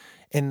died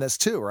in this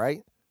too,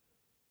 right?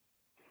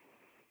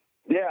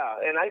 Yeah,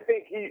 and I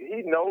think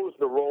he knows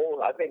the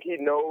role. I think he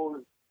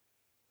knows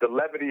the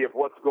levity of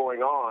what's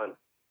going on.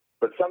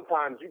 But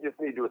sometimes you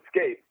just need to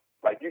escape.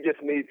 Like you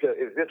just need to.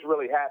 Is this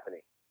really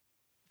happening?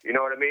 You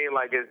know what I mean?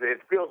 Like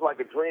it feels like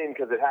a dream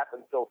because it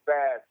happened so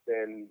fast,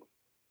 and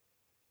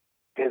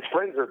his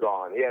friends are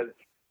gone. He has,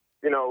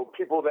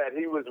 people that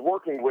he was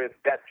working with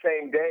that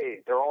same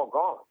day, they're all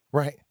gone.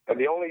 Right. And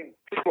the only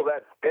people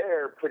that's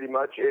there pretty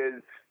much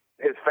is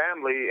his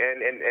family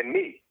and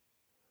me.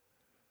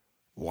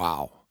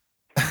 Wow.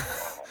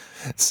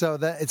 So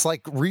that it's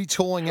like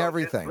retooling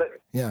everything.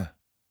 Yeah.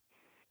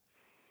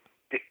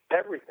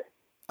 Everything.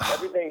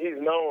 Everything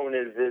he's known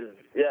is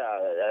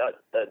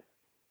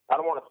I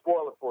don't want to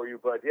spoil it for you,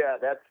 but yeah,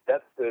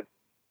 that's the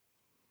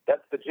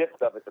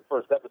gist of it, the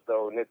first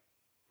episode. And it's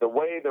the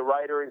way the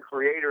writer and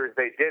creators,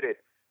 they did it.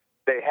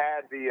 They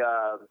had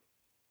the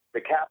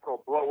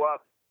Capitol blow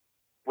up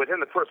within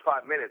the first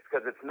 5 minutes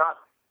because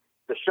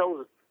the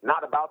show's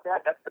not about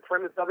that. That's the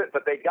premise of it,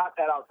 but they got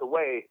that out the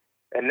way,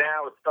 and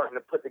now it's starting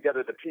to put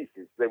together the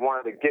pieces. They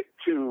wanted to get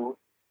to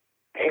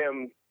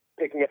him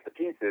picking up the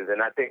pieces,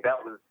 and I think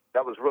that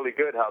was really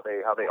good how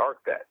they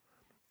arced that.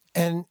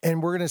 And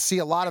we're going to see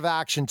a lot of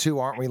action too,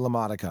 aren't we,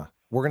 LaMonica?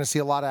 We're going to see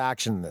a lot of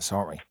action in this,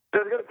 aren't we?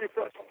 There's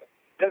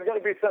going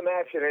to be some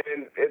action,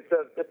 and it's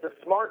a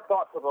smart,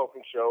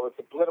 thought-provoking show. It's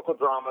a political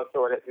drama,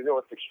 so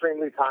it's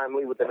extremely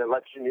timely with an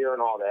election year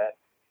and all that.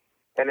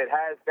 And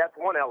that's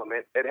one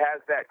element. It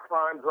has that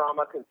crime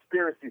drama,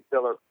 conspiracy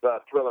thriller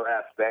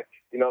aspect.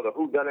 The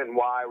whodunit and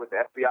why with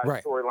the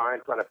FBI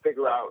storyline, trying to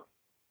figure out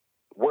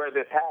where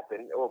this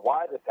happened or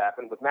why this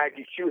happened, with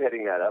Maggie Q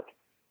heading that up.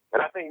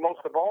 And I think most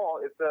of all,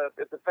 it's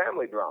a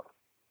family drama.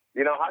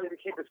 How did he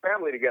keep his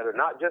family together?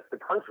 Not just the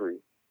country,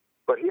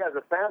 but he has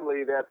a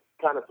family that's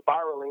kind of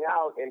spiraling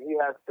out, and he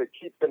has to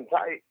keep them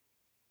tight.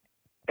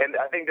 And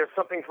I think there's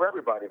something for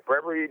everybody. For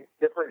every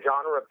different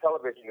genre of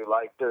television you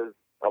like, there's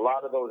a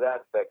lot of those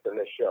aspects in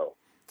this show.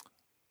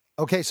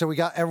 Okay, so we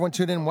got everyone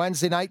tuned in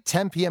Wednesday night,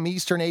 10 p.m.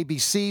 Eastern,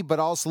 ABC, but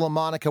also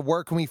LaMonica.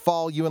 Where can we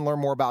follow you and learn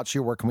more about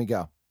you? Where can we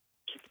go?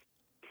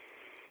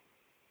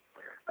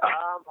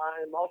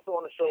 I'm also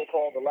on a show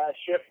called The Last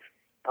Ship.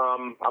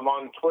 I'm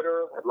on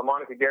Twitter at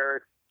LaMonica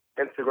Garrett,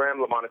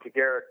 Instagram LaMonica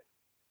Garrett,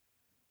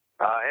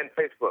 and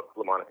Facebook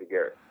LaMonica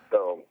Garrett.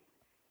 So,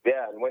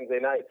 yeah, and Wednesday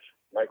nights,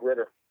 Mike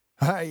Ritter.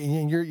 Hi,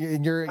 and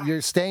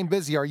you're staying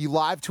busy. Are you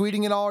live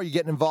tweeting at all? Are you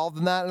getting involved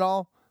in that at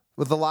all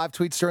with the live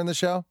tweets during the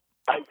show?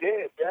 I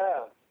did,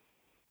 yeah.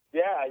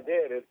 Yeah, I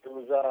did. It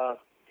was.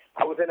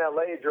 I was in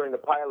LA during the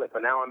pilot,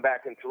 but now I'm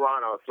back in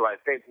Toronto, so I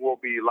think we'll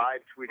be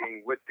live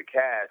tweeting with the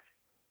cast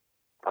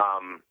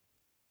on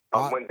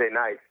Wednesday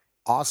night.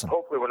 Awesome.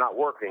 Hopefully, we're not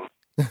working.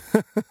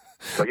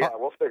 But yeah,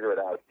 we'll figure it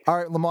out. All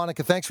right,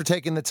 LaMonica, thanks for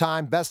taking the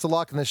time. Best of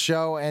luck in the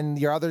show and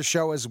your other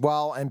show as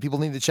well. And people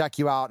need to check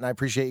you out. And I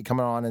appreciate you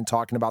coming on and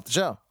talking about the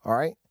show. All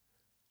right.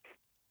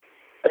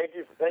 Thank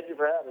you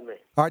for having me.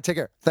 All right, take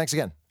care. Thanks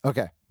again.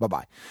 Okay,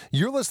 bye-bye.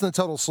 You're listening to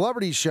Total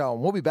Celebrity Show,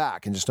 and we'll be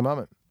back in just a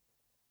moment.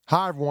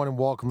 Hi, everyone, and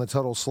welcome to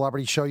Total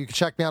Celebrity Show. You can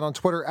check me out on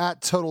Twitter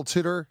at Total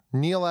Tutor,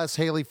 Neil S.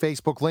 Haley,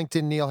 Facebook,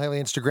 LinkedIn, Neil Haley,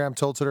 Instagram,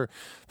 Total Tutor,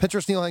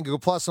 Pinterest, Neil Haley,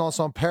 Google+, and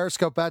also on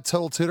Periscope at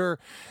Total Tutor.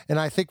 And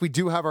I think we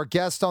do have our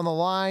guest on the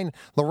line.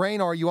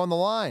 Lorraine, are you on the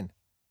line?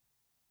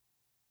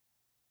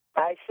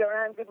 I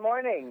sure am. Good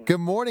morning. Good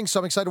morning. So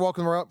I'm excited to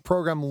welcome to the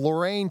program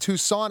Lorraine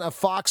Toussaint of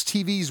Fox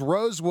TV's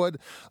Rosewood.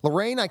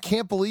 Lorraine, I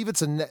can't believe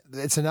it's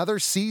another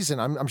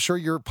season. I'm sure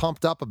you're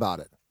pumped up about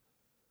it.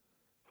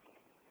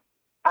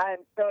 I'm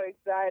so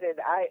excited.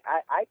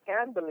 I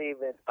can't believe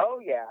it. Oh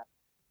yeah,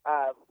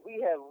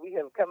 we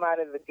have come out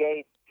of the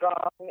gate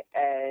strong,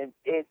 and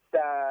it's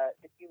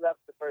if you love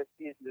the first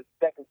season, the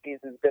second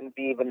season is going to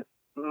be even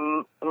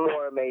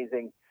more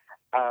amazing.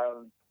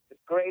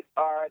 Great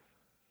art.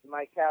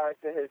 My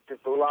character has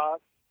just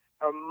lost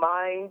her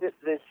mind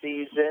this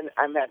season.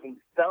 I'm having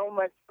so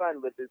much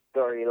fun with this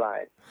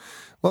storyline.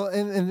 Well,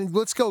 and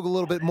let's go a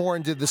little bit more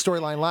into the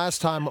storyline. Last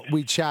time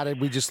we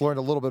chatted, we just learned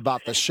a little bit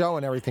about the show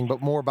and everything,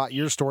 but more about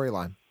your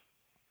storyline.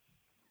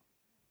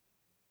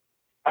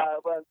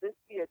 Well, this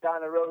year,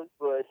 Donna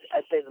Rosewood,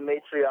 I'd say the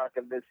matriarch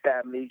of this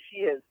family,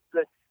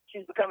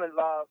 she's become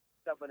involved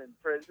with someone in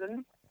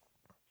prison,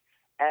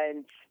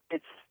 and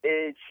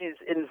she's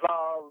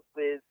involved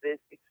with this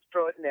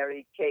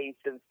extraordinary case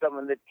of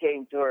someone that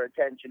came to her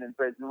attention in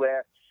prison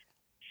where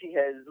she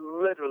has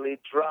literally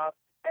dropped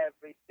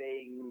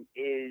everything,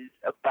 is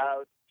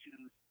about to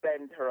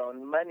spend her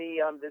own money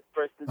on this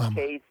person's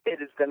case.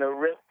 It is going to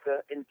rip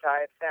the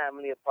entire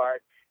family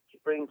apart. She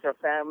brings her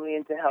family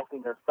into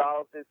helping her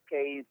solve this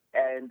case,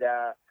 and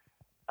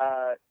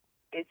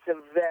it's a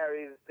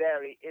very,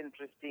 very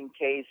interesting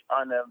case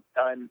on a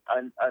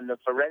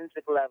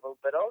forensic level,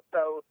 but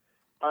also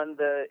on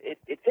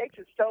it takes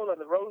its toll on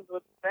the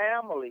Rosewood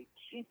family.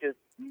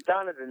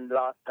 Donna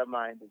lost her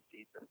mind this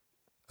season.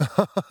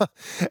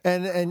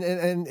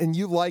 and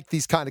you like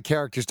these kind of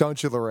characters,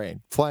 don't you,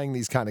 Lorraine? Playing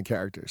these kind of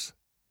characters.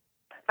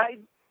 I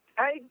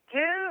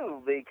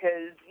do,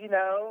 because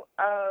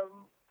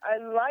I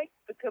like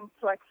the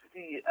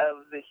complexity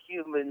of the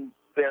human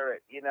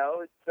spirit.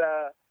 It's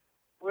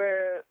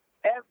where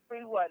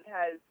everyone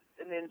has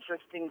an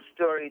interesting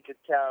story to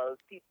tell.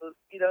 People,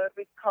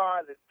 every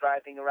car that's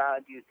driving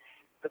around you,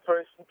 the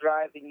person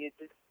driving you,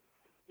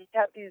 you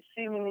have these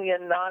seemingly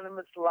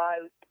anonymous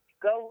lives.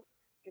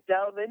 You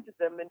delve into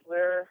them, and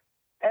where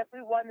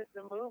everyone is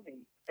a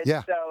movie.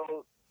 And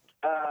so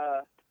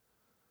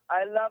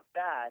I love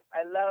that.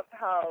 I love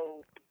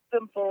how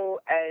simple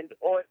and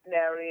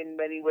ordinary in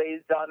many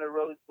ways Donna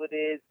Rosewood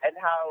is, and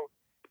how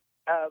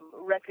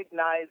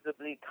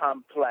recognizably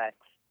complex.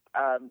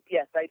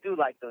 Yes, I do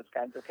like those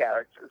kinds of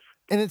characters.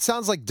 And it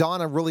sounds like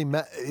Donna really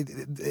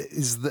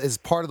is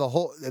part of the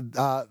whole.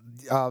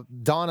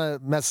 Donna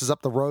messes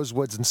up the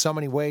Rosewoods in so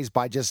many ways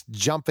by just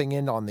jumping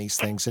in on these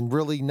things and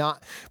really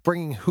not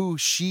bringing who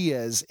she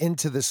is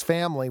into this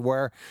family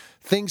where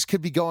things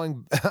could be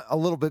going a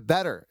little bit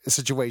better, a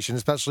situation,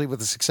 especially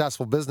with a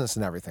successful business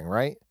and everything,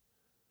 right?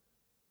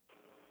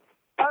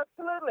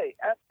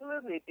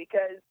 Absolutely,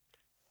 because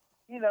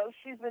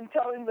she's been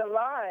towing the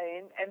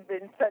line and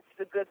been such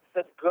the good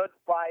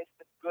wife,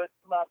 the good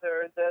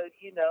mother,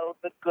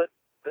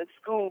 the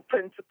school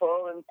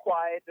principal and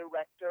choir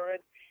director,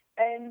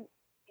 and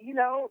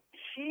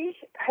she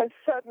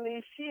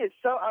is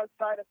so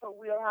outside of her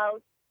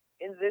wheelhouse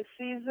in this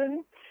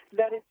season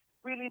that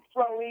really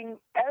throwing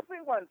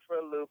everyone for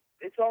a loop.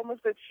 It's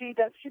almost that she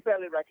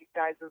barely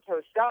recognizes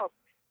herself.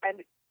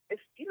 And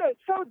it's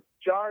so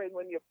jarring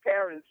when your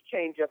parents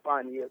change up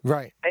on you.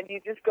 Right. And you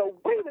just go,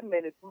 wait a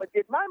minute,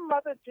 did my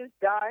mother just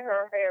dye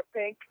her hair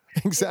pink?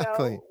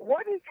 Exactly.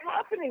 What is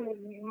happening with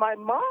my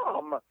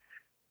mom?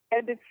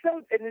 And it's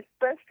so, and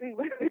especially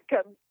when it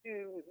comes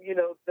to,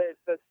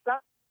 the son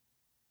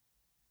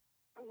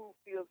who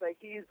feels like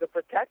he's the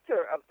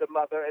protector of the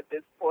mother at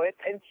this point,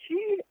 and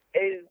she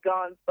is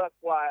gone buck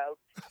wild,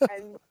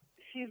 and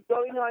she's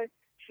going on,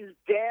 she's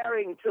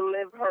daring to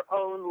live her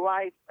own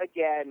life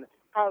again.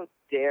 How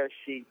dare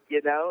she?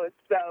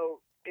 So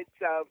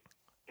it's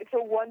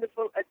a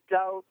wonderful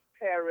adult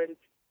parent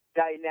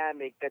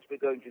dynamic that we're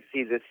going to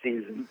see this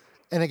season.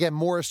 And again,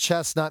 Morris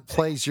Chestnut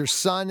plays your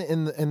son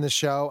in the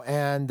show,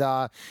 and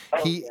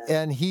he's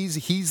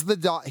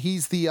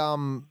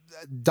the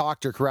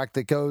doctor, correct?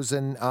 That goes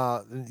and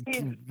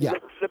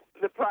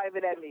the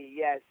private Emmy,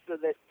 yes. So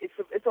that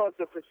it's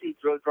also a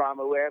procedural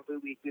drama where every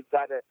week we've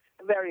got a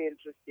very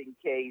interesting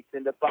case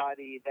in the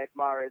body that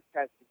Morris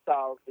has to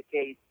solve the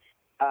case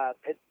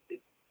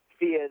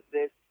via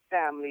this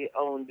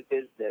family-owned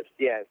business.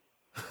 Yes.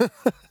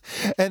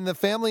 And the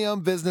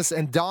family-owned business,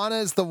 and Donna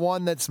is the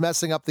one that's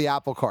messing up the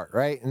apple cart,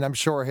 right? And I'm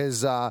sure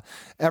his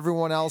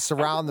everyone else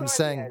around them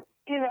saying,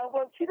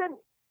 well, she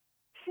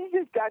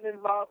just got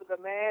involved with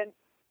a man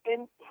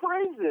in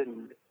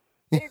prison.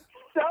 It's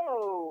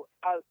so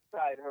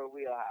outside her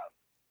wheelhouse,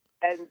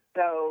 and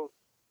so,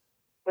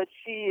 but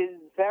she is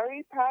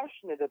very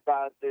passionate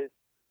about this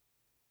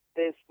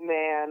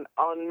man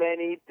on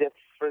many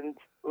different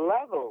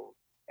levels,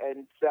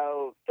 and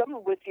so some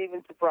of which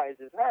even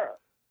surprises her.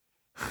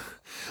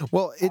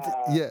 Well, it's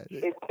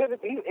gonna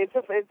be it's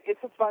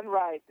a fun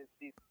ride this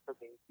season for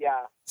me.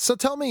 Yeah. So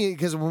tell me,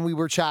 because when we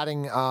were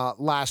chatting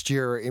last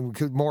year, and we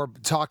could more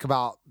talk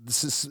about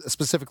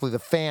specifically the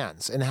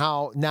fans and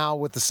how now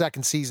with the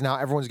second season, how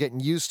everyone's getting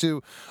used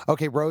to,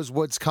 okay,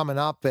 Rosewood's coming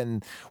up,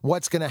 and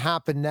what's going to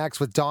happen next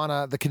with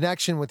Donna, the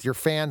connection with your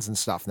fans and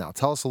stuff. Now,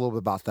 tell us a little bit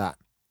about that.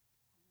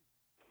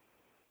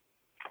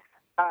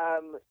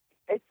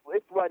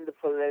 It's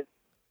wonderful.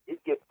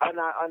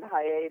 On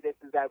hiatus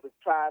as I was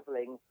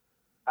traveling,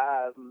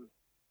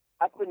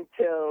 up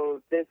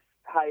until this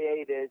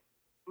hiatus,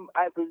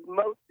 I was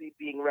mostly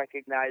being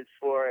recognized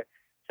for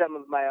some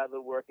of my other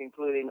work,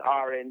 including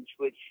Orange,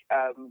 which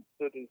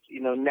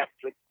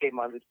Netflix came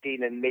on the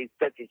scene and made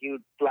such a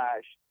huge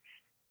splash.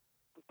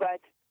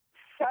 But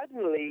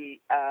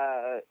suddenly,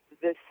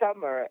 this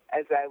summer,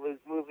 as I was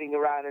moving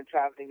around and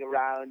traveling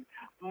around,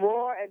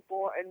 more and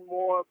more and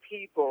more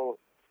people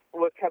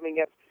were coming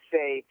up to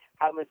say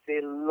how much they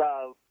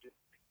loved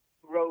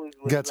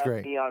Rosewood. That's loved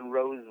great. Me on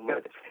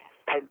Rosewood.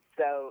 And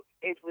so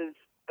it was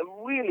a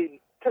really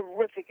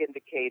terrific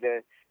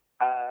indicator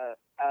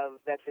of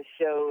that the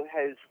show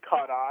has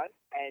caught on,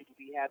 and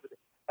we have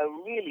a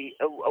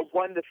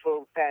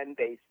wonderful fan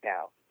base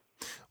now.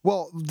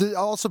 Well,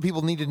 also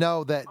people need to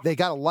know that they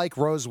got to like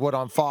Rosewood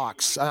on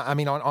Fox. On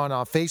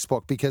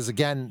Facebook, because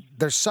again,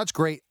 there's such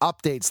great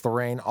updates,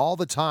 Lorraine, all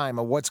the time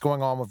of what's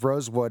going on with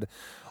Rosewood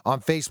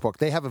on Facebook.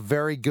 They have a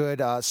very good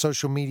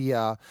social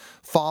media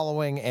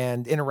following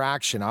and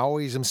interaction. I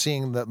always am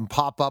seeing them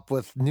pop up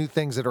with new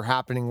things that are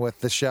happening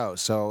with the show.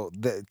 So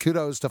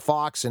kudos to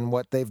Fox and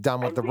what they've done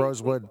with the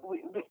Rosewood.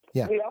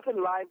 We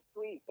often live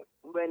tweet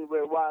when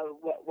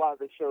while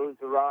the shows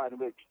are on,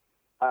 which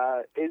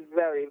is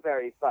very,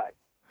 very fun.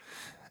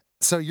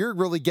 So you're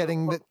really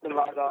getting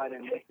log on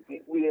and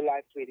we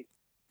live tweeting.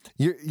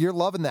 You're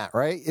loving that,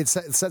 right?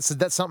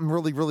 That's something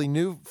really, really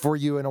new for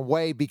you in a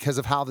way because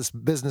of how this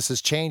business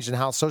has changed and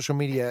how social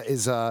media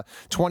is a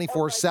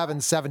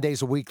 24/7, 7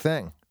 days a week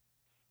thing.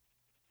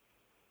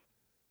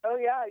 Oh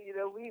yeah,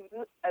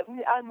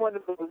 I'm one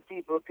of those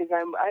people because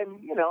I'm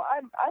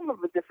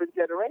of a different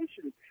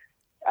generation.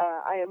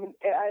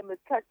 I'm a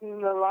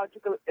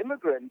technological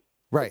immigrant.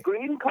 Right.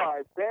 Green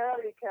card,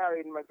 barely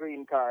carrying my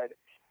green card.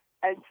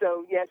 And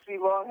so, yes,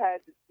 we've all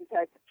had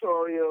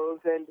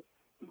tutorials, and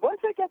once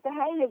I get the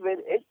hang of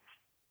it,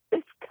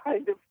 it's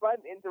kind of fun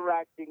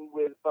interacting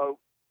with folks.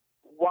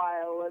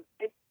 While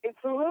it's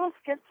a little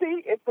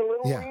skitsy, it's a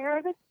little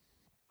weird,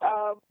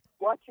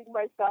 watching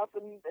myself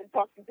and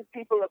talking to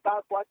people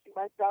about watching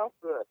myself,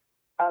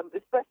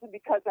 especially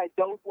because I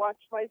don't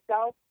watch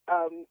myself.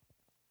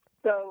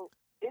 So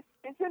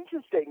it's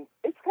interesting.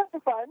 It's kind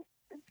of fun.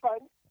 It's fun.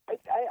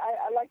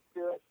 I like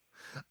to do it.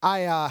 I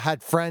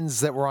had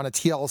friends that were on a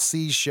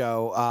TLC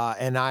show,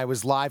 and I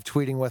was live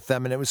tweeting with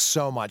them, and it was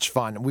so much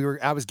fun.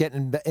 I was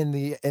getting in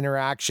the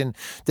interaction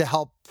to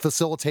help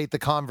facilitate the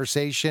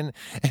conversation,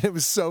 and it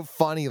was so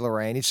funny,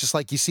 Lorraine. It's just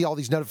like you see all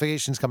these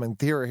notifications coming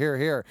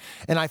here,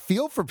 and I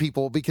feel for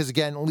people because,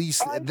 again, at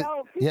least people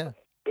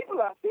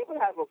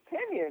have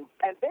opinions,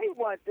 and they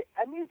want.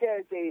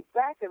 There's a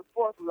back and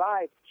forth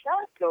live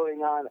chat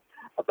going on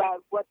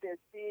about what they're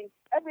seeing.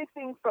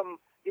 Everything from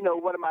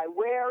what am I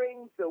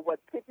wearing? So what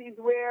Pippi's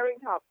wearing?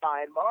 How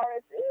fine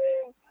Morris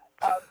is?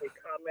 They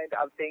comment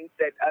on things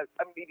that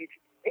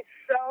it's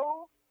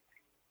so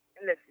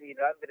listen,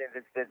 I've been in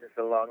this business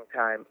a long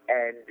time,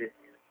 and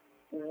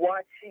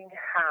watching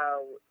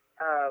how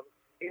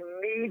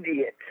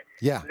immediate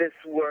this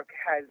work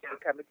has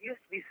become. It used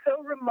to be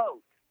so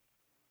remote,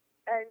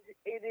 and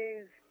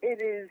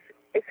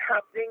it's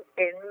happening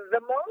in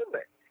the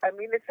moment. I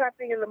mean, it's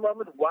happening in the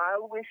moment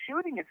while we're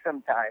shooting it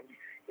sometimes.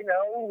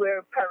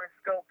 We're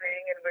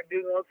periscoping and we're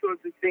doing all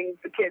sorts of things.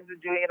 The kids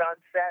are doing it on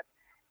set.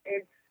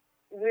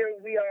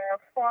 We are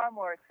far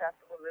more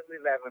accessible than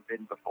we've ever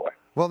been before.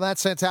 Well,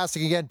 that's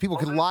fantastic. Again, people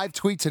can live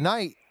tweet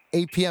tonight,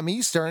 8 p.m.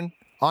 Eastern,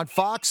 on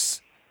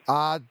Fox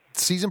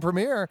season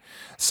premiere.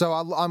 So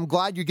I'm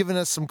glad you're giving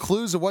us some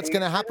clues of what's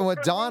going to happen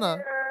with Donna.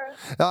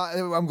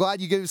 I'm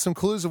glad you gave us some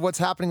clues of what's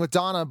happening with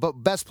Donna, but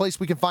best place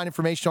we can find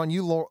information on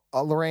you,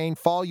 Lorraine,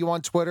 follow you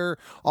on Twitter,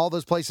 all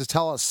those places,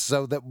 tell us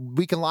so that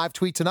we can live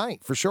tweet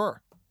tonight, for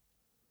sure.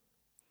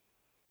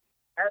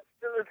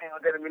 Absolutely.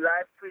 We're going to be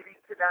live tweeting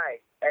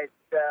tonight. And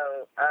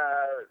so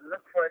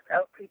look for it,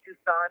 LP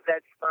Toussaint,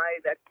 that's my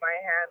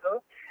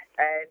handle,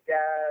 and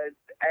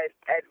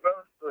at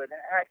Rosewood,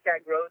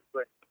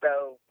 #Rosewood.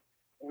 So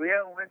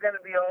we're going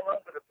to be all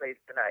over the place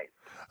tonight.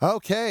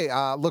 Okay,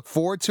 look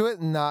forward to it,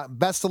 and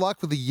best of luck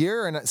with the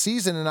year and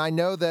season. And I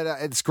know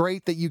that it's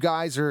great that you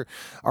guys are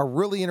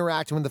really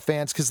interacting with the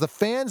fans, because the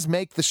fans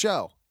make the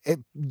show.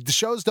 The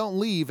shows don't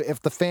leave if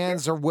the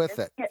fans are with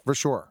it, for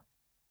sure.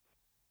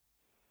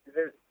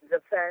 The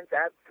fans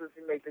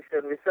absolutely make the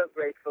show. We're so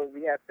grateful.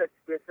 We're such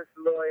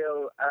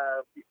loyal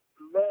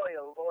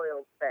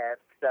fans.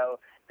 So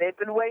they've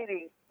been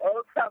waiting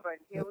all summer,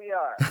 and here we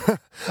are.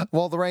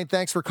 Well, Lorraine,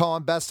 thanks for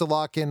calling. Best of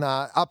luck, and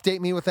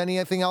update me with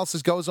anything else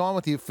that goes on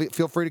with you.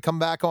 Feel free to come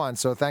back on.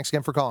 So thanks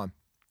again for calling.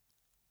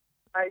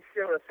 I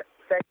sure will.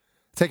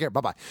 Take care.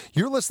 Bye-bye.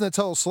 You're listening to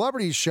Total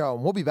Celebrities Show,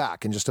 and we'll be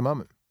back in just a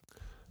moment.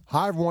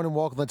 Hi, everyone, and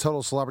welcome to the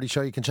Total Celebrity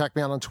Show. You can check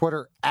me out on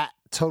Twitter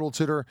 @Total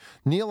Tutor,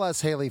 Neil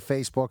S. Haley,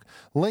 Facebook,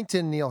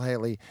 LinkedIn, Neil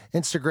Haley,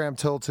 Instagram,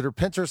 Total Tutor,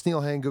 Pinterest,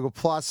 Neil Haley, and Google+,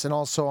 and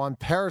also on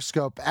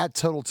Periscope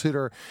 @Total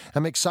Tutor.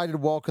 I'm excited to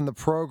welcome the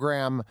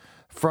program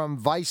from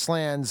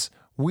VICELAND's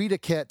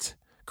Weediquetteâ,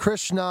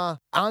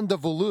 Krishna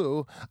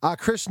Andavolu.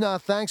 Krishna,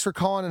 thanks for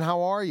calling, and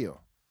how are you?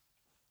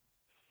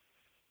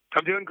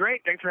 I'm doing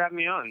great. Thanks for having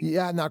me on.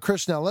 Yeah, now,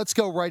 Krishna, let's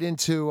go right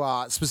into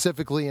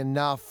specifically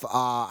enough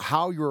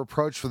how you were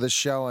approached for this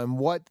show and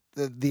what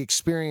the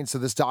experience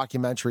of this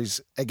documentary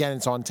is. Again,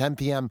 it's on 10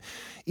 p.m.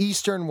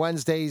 Eastern,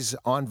 Wednesdays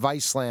on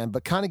VICELAND,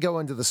 but kind of go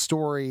into the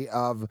story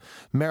of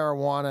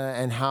marijuana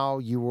and how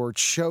you were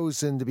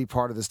chosen to be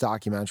part of this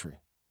documentary.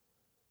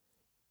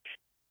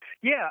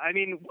 Yeah, I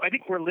mean, I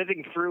think we're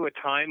living through a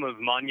time of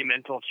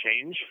monumental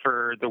change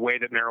for the way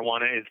that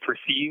marijuana is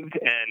perceived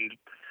and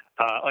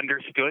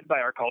understood by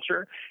our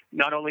culture.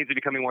 Not only is it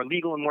becoming more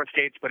legal in more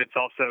states, but it's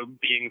also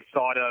being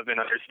thought of and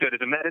understood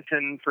as a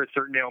medicine for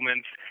certain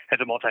ailments, as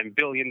a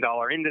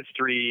multi-billion-dollar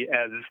industry,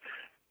 as,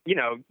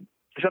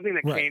 something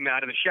that came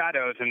out of the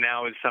shadows and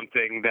now is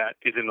something that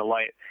is in the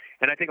light.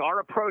 And I think our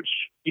approach,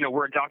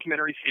 we're a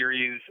documentary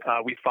series.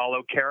 We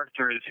follow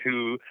characters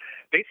who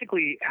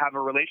basically have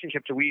a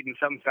relationship to weed in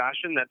some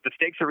fashion that the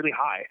stakes are really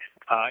high.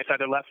 It's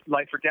either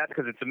life or death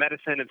because it's a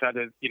medicine. It's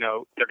either,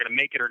 they're going to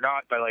make it or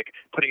not by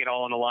putting it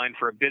all on the line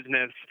for a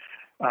business.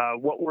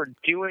 What we're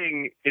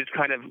doing is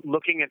kind of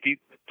looking at the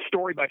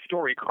story by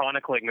story,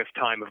 chronicling this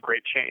time of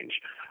great change.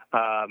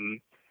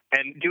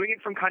 And doing it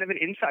from kind of an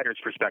insider's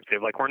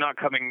perspective. We're not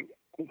coming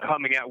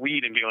at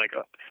weed and being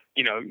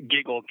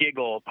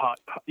giggle, pot,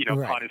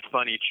 pot is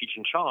funny, Cheech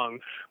and Chong.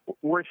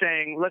 We're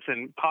saying,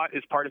 listen, pot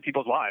is part of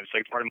people's lives.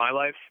 It's part of my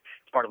life.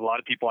 It's part of a lot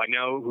of people I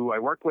know who I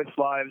work with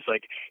lives.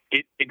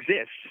 It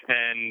exists.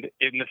 And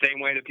in the same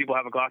way that people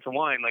have a glass of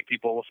wine,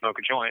 people will smoke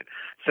a joint.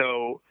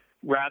 So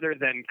rather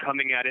than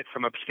coming at it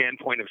from a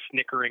standpoint of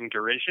snickering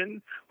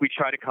derision, we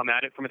try to come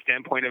at it from a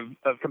standpoint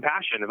of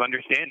compassion, of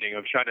understanding,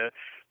 of trying to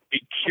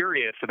be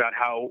curious about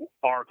how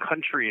our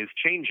country is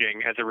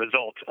changing as a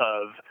result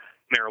of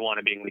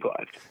marijuana being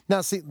legalized. Now,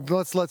 see,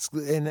 let's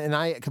and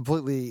I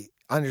completely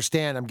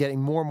understand. I'm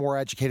getting more and more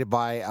educated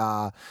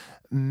by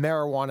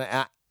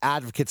marijuana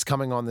advocates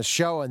coming on the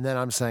show, and then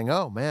I'm saying,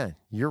 oh, man,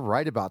 you're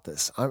right about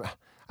this.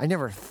 I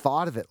never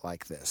thought of it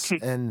like this.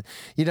 And,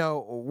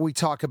 we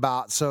talk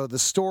about, the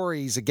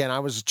stories, again, I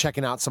was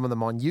checking out some of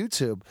them on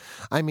YouTube.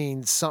 I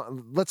mean,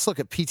 let's look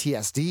at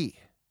PTSD,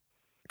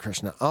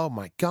 Krishna. Oh,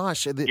 my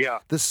gosh.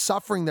 The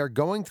suffering they're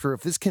going through,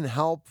 if this can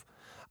help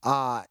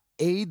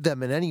aid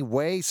them in any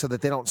way so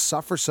that they don't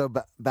suffer so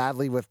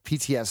badly with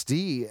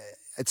PTSD,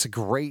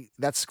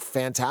 that's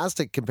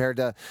fantastic compared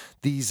to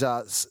these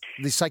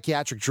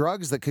psychiatric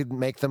drugs that could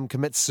make them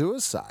commit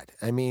suicide.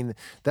 I mean,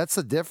 that's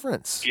the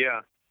difference.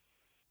 Yeah.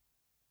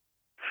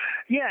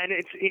 Yeah, and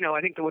it's, I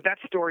think what that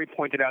story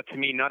pointed out to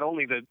me, not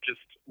only the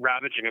just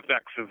ravaging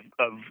effects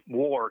of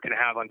war can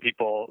have on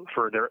people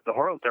for their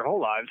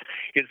whole lives,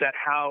 is that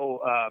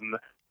how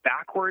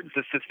backwards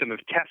the system of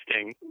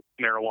testing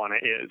marijuana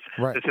is.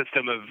 Right. The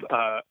system of,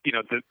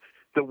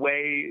 the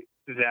way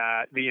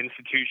that the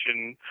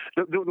institution,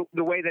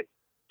 the way that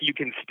you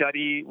can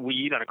study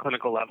weed on a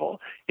clinical level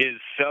is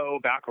so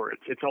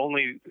backwards. It's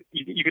only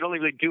you can only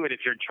really do it if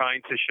you're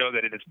trying to show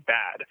that it is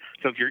bad.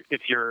 So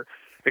if you're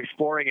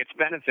exploring its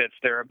benefits,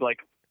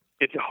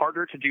 it's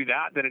harder to do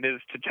that than it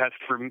is to test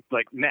for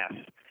like meth,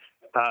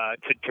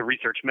 to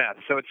research meth.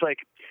 So it's like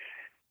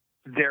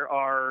there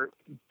are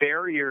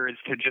barriers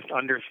to just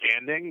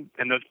understanding,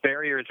 and those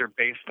barriers are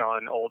based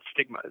on old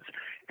stigmas.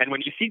 And when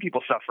you see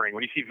people suffering,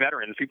 when you see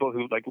veterans, people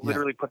who like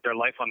literally put their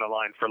life on the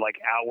line for like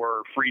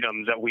our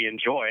freedoms that we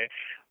enjoy,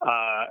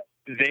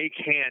 they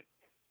can't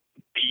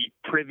be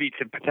privy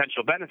to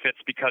potential benefits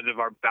because of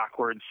our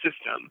backwards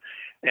system.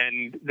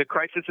 And the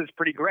crisis is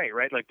pretty great,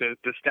 right? Like the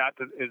stat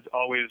that is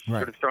always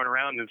sort of thrown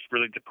around that's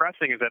really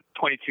depressing is that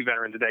 22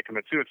 veterans a day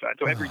commit suicide.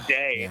 So every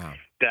day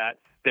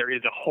that there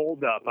is a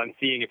holdup on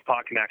seeing if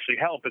pot can actually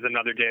help is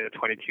another day that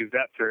 22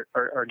 vets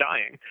are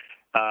dying.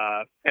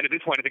 And at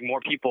this point, I think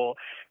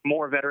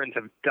more veterans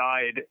have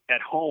died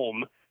at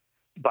home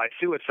by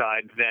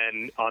suicide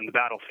than on the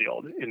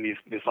battlefield in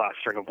this last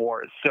string of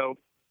wars. So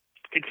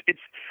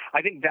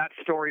I think that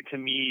story to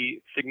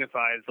me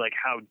signifies like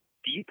how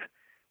deep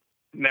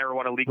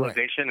marijuana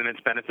legalization and its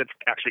benefits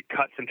actually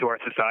cuts into our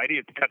society.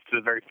 It cuts to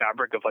the very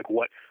fabric of like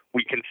what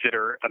we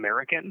consider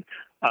American,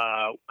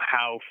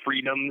 how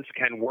freedoms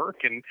can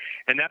work. And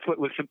that's what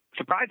was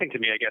surprising to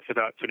me, I guess,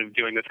 about sort of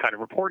doing this kind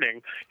of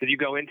reporting, is you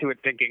go into it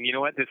thinking, you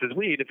know what, this is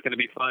weed, it's going to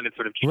be fun, it's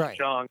sort of cheap and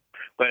strong,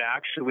 but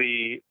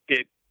actually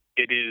it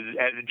is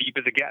as deep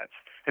as it gets.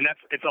 And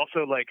it's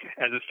also like,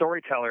 as a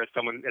storyteller, as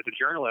a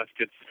journalist,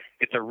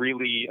 it's a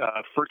really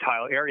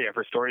fertile area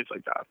for stories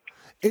like that.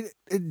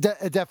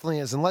 It definitely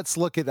is. And let's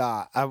look at.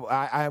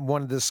 I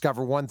wanted to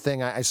discover one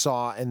thing I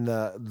saw in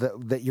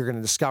that you're going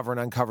to discover and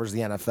uncovers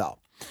the NFL.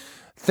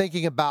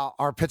 Thinking about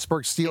our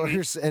Pittsburgh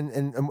Steelers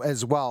and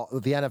as well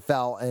the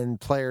NFL and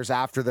players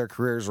after their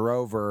careers are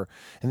over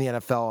in the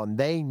NFL, and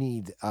they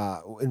need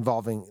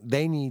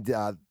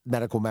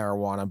medical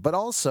marijuana, but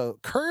also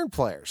current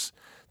players.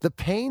 The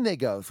pain they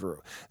go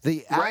through,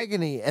 the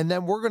agony, and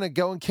then we're going to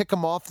go and kick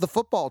them off the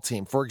football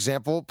team. For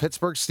example,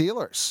 Pittsburgh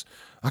Steelers.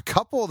 A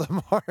couple of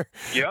them are,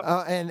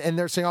 and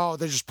they're saying, oh,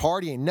 they're just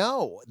partying.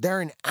 No,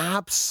 they're in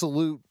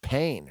absolute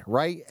pain,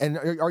 right? And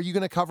are you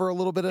going to cover a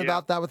little bit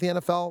about that with the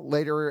NFL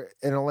later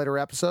in a later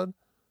episode?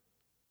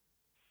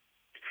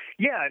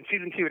 Yeah, in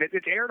season 2,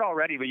 it's aired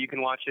already, but you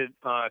can watch it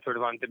sort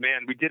of on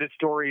demand. We did a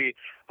story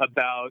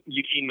about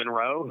Eugene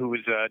Monroe, who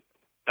was a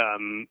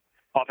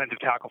offensive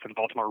tackle for the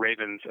Baltimore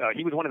Ravens.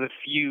 He was one of the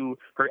few,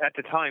 or at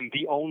the time,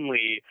 the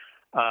only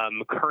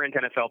current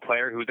NFL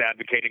player who was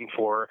advocating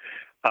for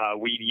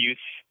weed use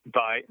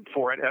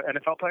for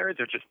NFL players,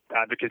 or just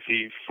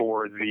advocacy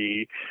for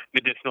the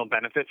medicinal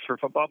benefits for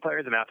football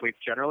players and athletes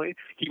generally.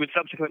 He was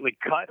subsequently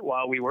cut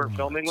while we were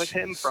filming with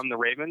him from the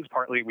Ravens,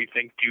 partly, we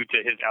think, due to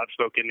his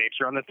outspoken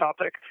nature on this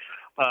topic.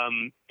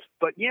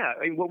 But yeah,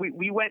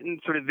 we went and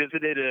sort of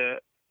visited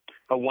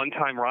a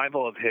one-time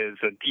rival of his,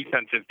 a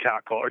defensive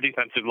tackle or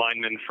defensive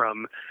lineman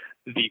from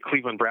the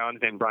Cleveland Browns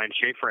named Brian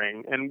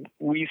Schafering, and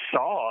we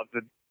saw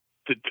the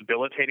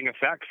debilitating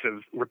effects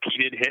of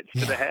repeated hits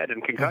to the head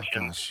and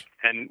concussion.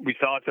 And we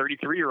saw a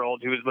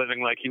 33-year-old who was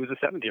living like he was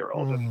a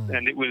 70-year-old.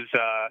 And it was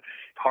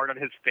hard on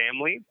his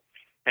family.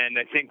 And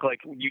I think like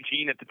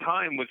Eugene at the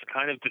time was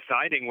kind of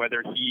deciding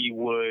whether he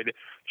would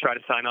try to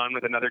sign on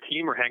with another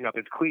team or hang up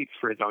his cleats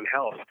for his own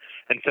health.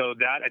 And so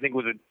that, I think,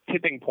 was a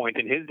tipping point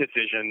in his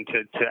decision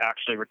to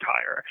actually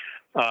retire.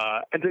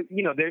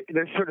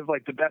 There's sort of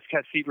like the best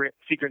kept secret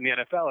in the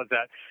NFL is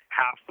that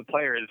half the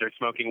players are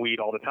smoking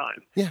weed all the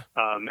time. Yeah.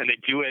 And they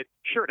do it,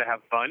 sure, to have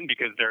fun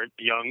because they're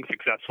young,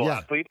 successful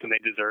athletes and they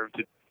deserve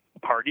to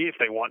party if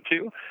they want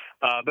to,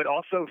 but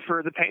also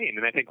for the pain.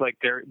 And I think like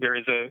there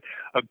is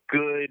a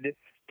good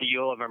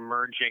deal of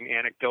emerging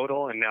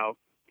anecdotal and now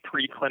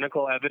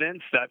preclinical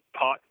evidence that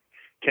pot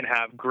can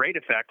have great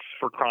effects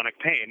for chronic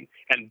pain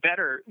and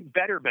better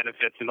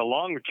benefits in the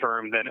long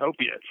term than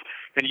opiates.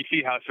 And you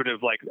see how sort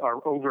of like our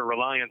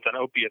over-reliance on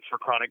opiates for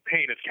chronic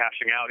pain is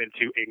cashing out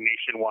into a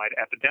nationwide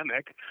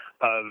epidemic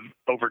of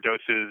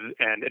overdoses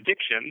and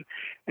addiction.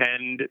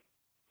 And,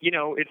 you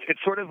know, it's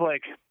sort of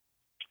like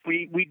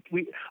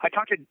I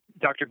talked to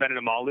Dr.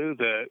 Benedamalu,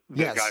 the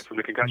guy from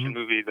the concussion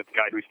movie, the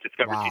guy who's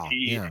discovered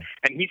CTE,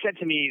 and he said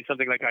to me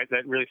something like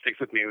that really sticks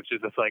with me, which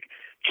is this like,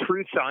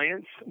 true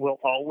science will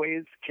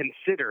always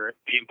consider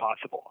the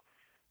impossible.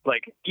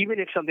 Like, even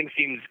if something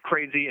seems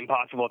crazy,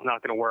 impossible, it's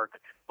not going to work,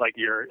 like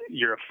you're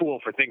a fool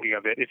for thinking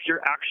of it. If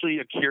you're actually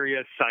a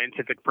curious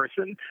scientific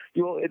person,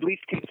 you will at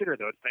least consider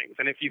those things.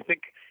 And if you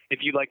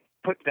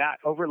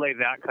overlay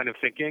that kind of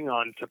thinking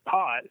onto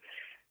pot,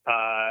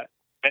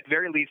 at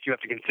very least, you have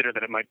to consider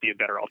that it might be a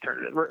better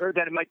alternative, or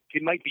that it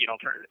might be an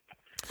alternative.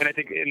 And I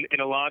think in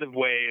a lot of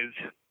ways,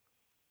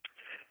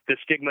 the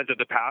stigmas of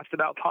the past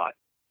about pot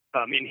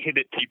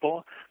inhibit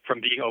people from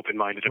being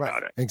open-minded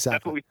about it. Exactly.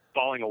 That's what we're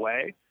falling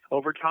away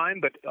over time,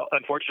 but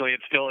unfortunately,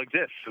 it still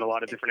exists in a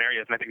lot of different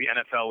areas. And I think the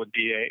NFL would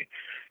be a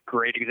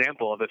great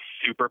example of a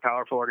super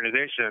powerful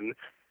organization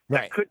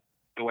that could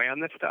go away on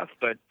this stuff,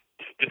 but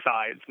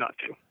decides not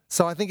to.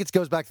 So I think it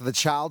goes back to the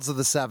childs of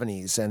the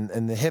 70s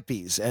and the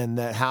hippies and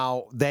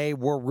how they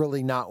were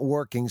really not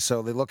working.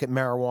 So they look at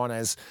marijuana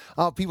as,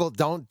 oh, people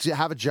don't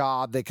have a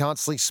job. They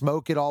constantly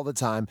smoke it all the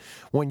time.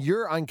 When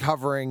you're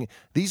uncovering,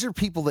 these are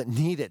people that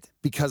need it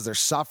because they're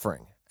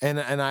suffering. And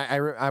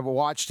I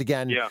watched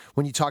again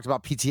when you talked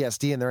about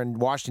PTSD and they're in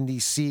Washington,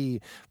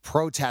 D.C.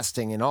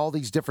 protesting and all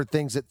these different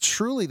things that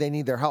truly they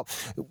need their help.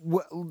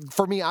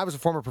 For me, I was a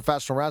former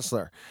professional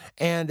wrestler,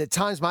 and at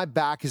times my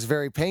back is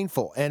very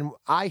painful. And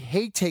I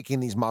hate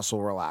taking these muscle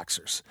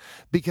relaxers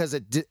because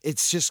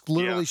it's just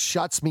literally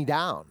shuts me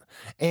down.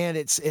 And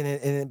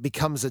it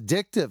becomes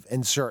addictive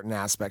in certain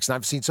aspects. And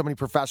I've seen so many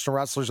professional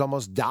wrestlers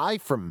almost die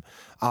from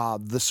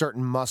the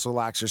certain muscle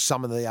relaxers,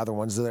 some of the other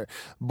ones that are.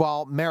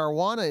 While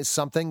marijuana is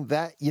something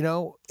that,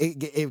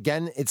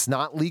 again, it's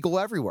not legal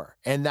everywhere.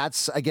 And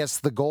that's, I guess,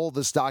 the goal of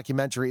this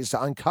documentary is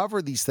to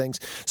uncover these things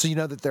so you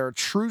know that there are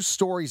true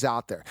stories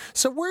out there.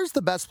 So where's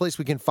the best place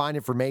we can find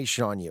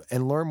information on you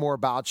and learn more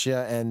about you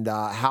and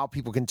how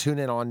people can tune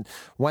in on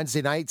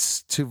Wednesday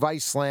nights to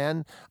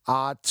VICELAND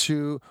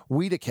to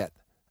Weediquetteâ?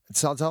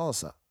 So tell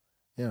us that.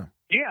 Yeah.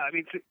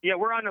 Yeah,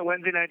 we're on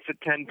Wednesday nights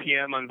at 10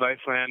 p.m. on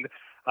VICELAND.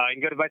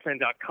 You can go to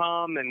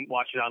VICELAND.com and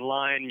watch it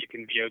online. You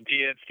can VOD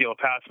it, steal a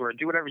password,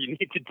 do whatever you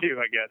need to do,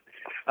 I guess.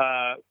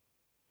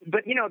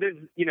 But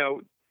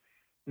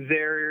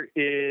there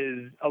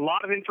is a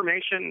lot of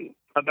information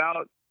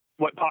about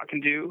what pot can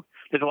do.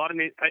 There's a lot of.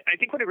 I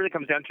think what it really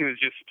comes down to is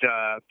just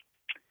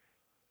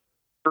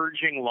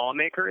urging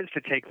lawmakers to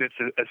take this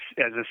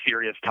as a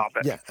serious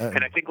topic.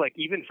 And I think,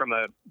 even from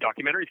a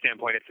documentary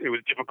standpoint, it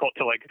was difficult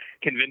to,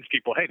 convince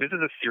people, hey, this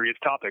is a serious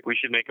topic. We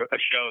should make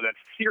a show that's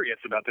serious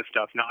about this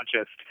stuff, not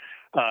just,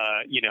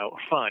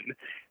 fun.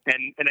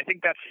 And I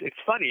think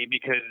it's funny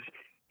because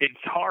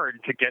it's hard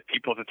to get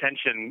people's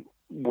attention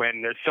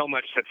when there's so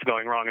much that's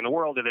going wrong in the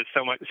world and there's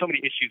so many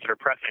issues that are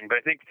pressing. But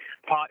I think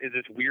pot is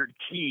this weird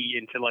key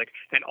into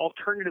an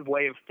alternative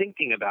way of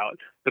thinking about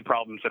the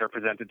problems that are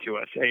presented to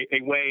us,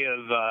 a way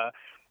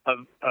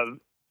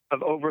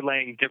of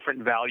overlaying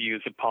different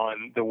values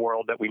upon the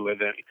world that we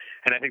live in.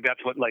 And I think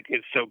that's what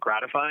is so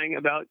gratifying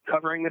about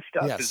covering this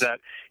stuff is that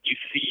you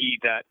see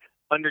that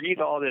underneath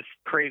all this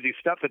crazy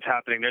stuff that's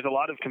happening, there's a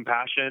lot of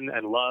compassion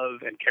and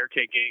love and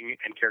caretaking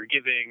and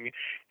caregiving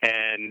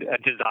and a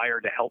desire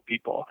to help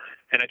people.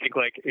 And I think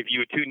if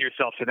you attune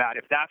yourself to that,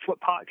 if that's what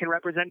pot can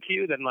represent to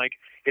you, then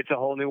it's a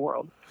whole new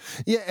world.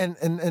 Yeah,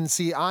 and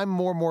see, I'm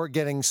more and more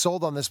getting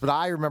sold on this, but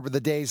I remember the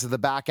days of the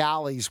back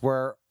alleys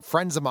where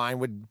friends of mine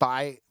would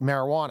buy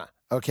marijuana,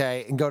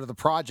 and go to the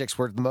projects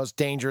where the most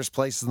dangerous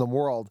places in the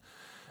world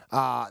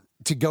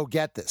to go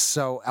get this.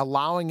 So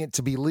allowing it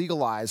to be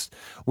legalized,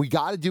 we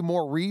got to do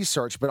more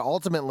research, but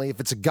ultimately,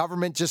 if it's a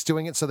government just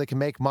doing it so they can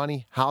make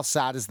money, how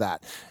sad is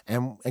that?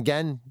 And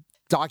again,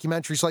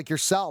 documentaries like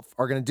yourself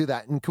are going to do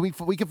that. And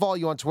we can follow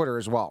you on Twitter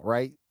as well,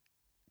 right,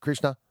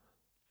 Krishna?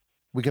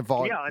 We can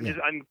follow. Yeah,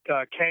 I'm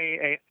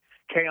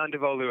K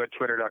Andavolu at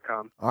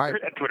twitter.com. All right.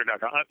 At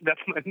twitter.com. That's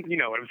what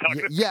I'm talking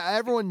about. Yeah,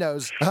 everyone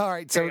knows. All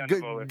right. So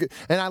good.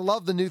 And I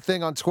love the new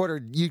thing on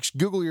Twitter. You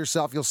Google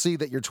yourself, you'll see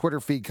that your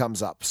Twitter feed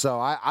comes up. So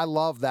I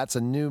love that's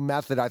a new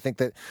method. I think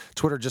that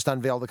Twitter just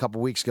unveiled a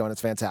couple weeks ago, and it's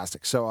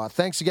fantastic. So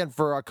thanks again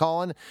for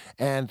calling,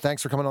 and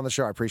thanks for coming on the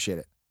show. I appreciate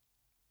it.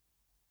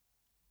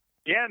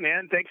 Yeah,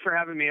 man. Thanks for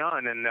having me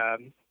on,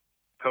 and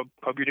hope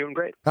you're doing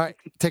great. All right.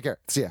 Take care.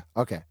 See ya.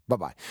 Okay.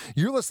 Bye-bye.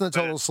 You're listening to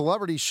Total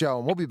Celebrity Show,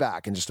 and we'll be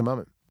back in just a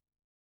moment.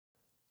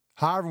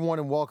 Hi, everyone,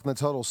 and welcome to the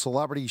Total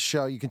Celebrity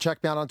Show. You can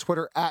check me out on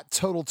Twitter at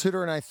Total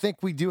Tutor, and I think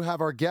we do have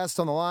our guest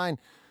on the line.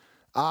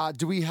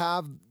 Do we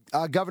have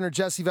Governor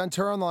Jesse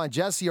Ventura on the line?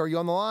 Jesse, are you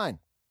on the line?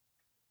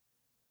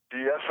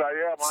 Yes,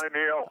 I am. Hi,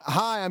 Neil.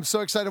 Hi, I'm so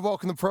excited to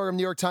welcome the program,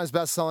 New York Times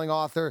bestselling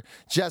author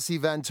Jesse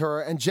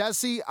Ventura. And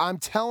Jesse, I'm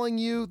telling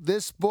you,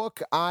 this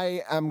book,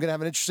 I am going to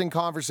have an interesting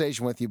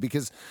conversation with you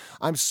because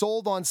I'm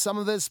sold on some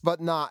of this, but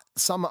not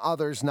some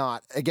others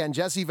not. Again,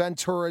 Jesse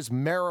Ventura's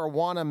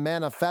Marijuana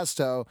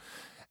Manifesto.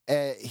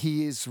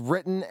 He's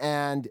written,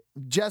 and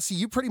Jesse,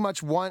 you pretty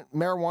much want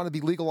marijuana to be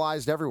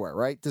legalized everywhere,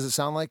 right? Does it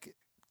sound like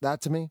that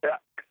to me? Yeah,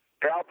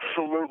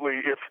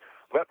 absolutely.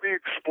 Let me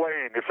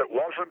explain. If it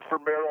wasn't for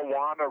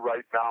marijuana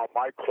right now,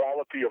 my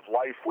quality of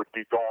life would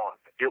be gone.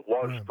 It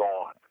was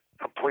gone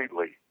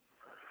completely.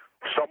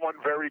 Someone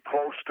very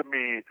close to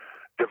me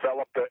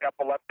developed an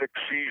epileptic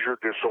seizure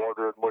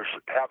disorder and was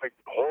having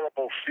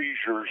horrible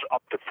seizures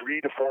up to 3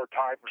 to 4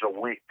 times a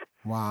week.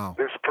 Wow.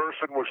 This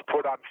person was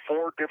put on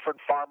 4 different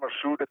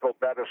pharmaceutical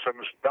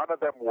medicines. None of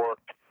them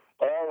worked.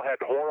 All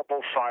had horrible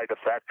side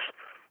effects.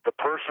 The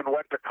person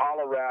went to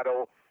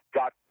Colorado,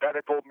 got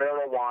medical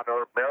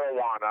marijuana,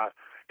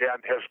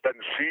 and has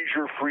been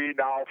seizure-free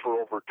now for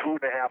over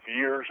 2.5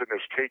 years and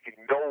is taking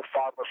no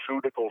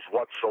pharmaceuticals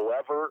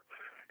whatsoever.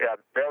 And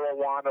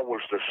marijuana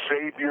was the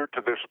savior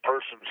to this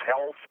person's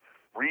health.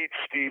 Read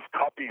Steve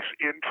Cuppy's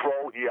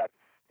intro. He had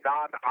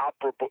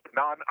non-operable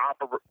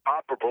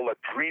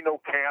adrenal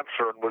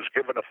cancer and was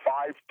given a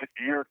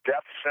 5-year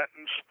death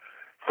sentence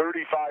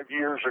 35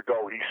 years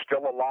ago. He's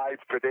still alive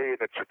today,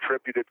 and it's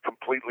attributed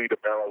completely to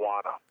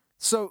marijuana.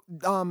 So,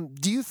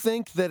 do you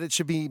think that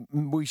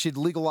we should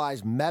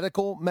legalize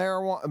medical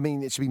marijuana? I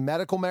mean, it should be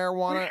medical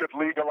marijuana? We should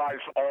legalize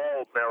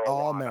all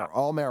marijuana.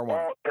 All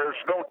marijuana. There's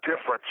no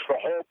difference. The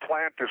whole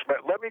plant is...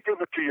 Let me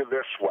give it to you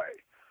this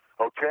way,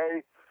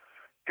 okay?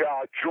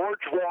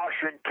 George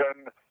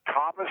Washington,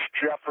 Thomas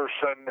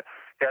Jefferson,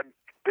 and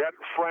Ben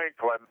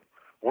Franklin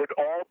would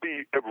all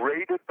be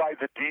raided by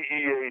the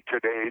DEA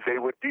today. They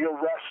would be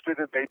arrested,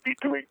 and they'd be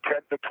doing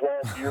 10 to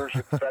 12 years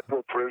in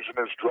federal prison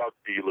as drug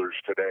dealers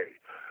today.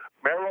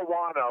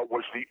 Marijuana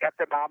was the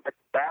economic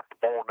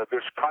backbone of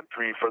this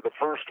country for the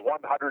first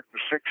 160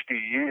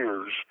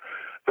 years.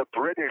 The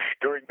British,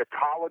 during the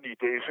colony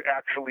days,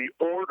 actually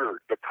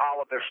ordered the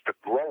colonists to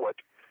grow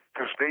it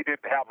because they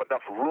didn't have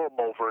enough room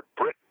over in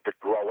Britain to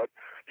grow it.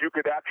 You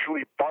could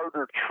actually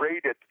barter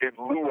trade it in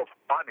lieu of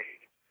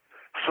money.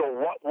 So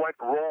what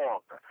went wrong?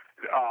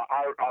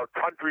 Our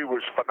country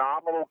was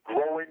phenomenal,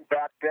 growing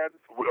back then,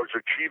 was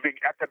achieving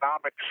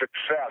economic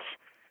success.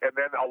 And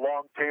then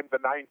along came the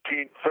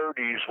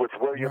 1930s with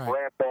William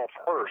Randolph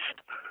Hearst,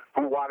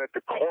 who wanted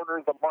to corner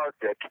the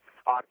market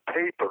on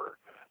paper.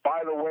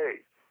 By the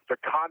way, the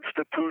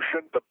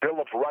Constitution, the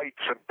Bill of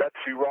Rights, and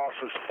Betsy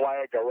Ross's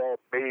flag are all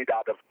made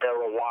out of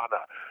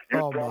marijuana.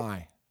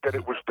 That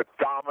it was the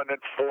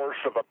dominant force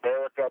of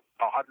America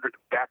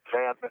back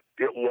then?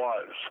 It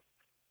was.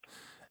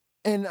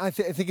 And I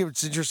think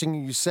it's interesting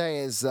you say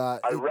is... I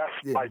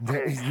rest my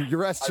case. You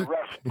rest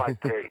my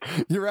case.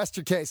 You rest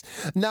your case.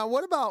 Now,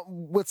 what about...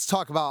 Let's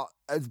talk about...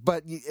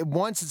 But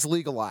once it's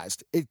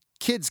legalized,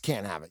 kids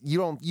can't have it.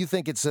 You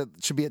think it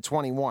should be at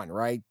 21,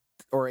 right?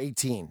 Or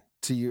 18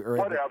 to you? Or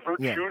whatever.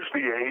 Choose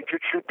the age.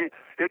 It should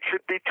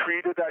be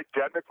treated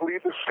identically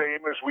the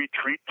same as we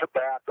treat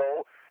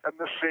tobacco and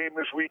the same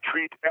as we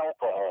treat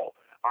alcohol.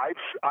 I've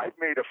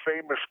made a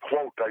famous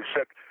quote. I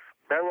said...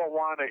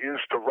 Marijuana is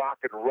to rock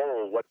and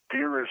roll what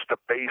beer is to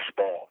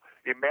baseball.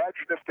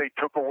 Imagine if they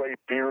took away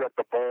beer at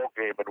the ball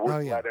game and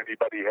wouldn't let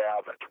anybody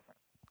have it.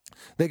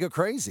 They go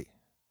crazy.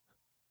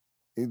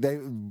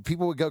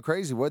 People would go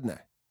crazy, wouldn't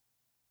they?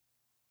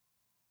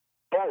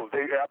 Oh,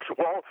 they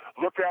absolutely. Well,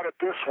 look at it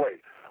this way.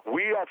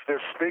 We have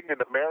this thing in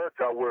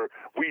America where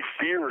we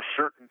fear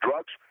certain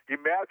drugs.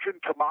 Imagine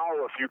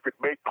tomorrow if you could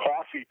make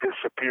coffee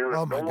disappear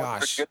and no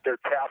one could get their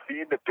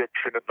caffeine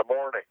addiction in the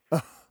morning.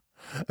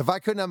 If I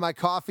couldn't have my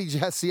coffee,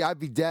 Jesse, I'd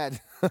be dead.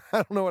 I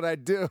don't know what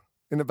I'd do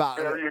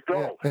There you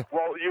go. Yeah.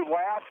 Well, you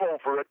laugh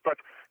over it, but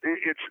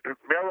it's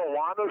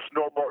marijuana's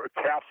no more.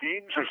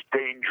 Caffeine's as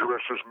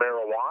dangerous as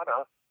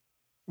marijuana.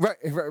 Right.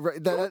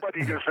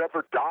 Nobody has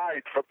ever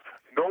died from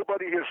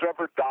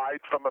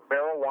a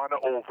marijuana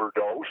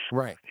overdose.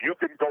 Right. You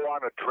can go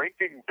on a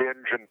drinking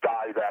binge and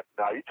die that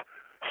night.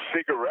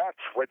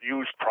 Cigarettes, when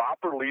used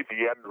properly,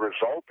 the end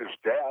result is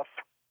death.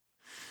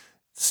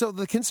 So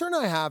the concern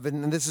I have,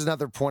 and this is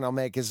another point I'll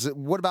make, is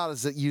what about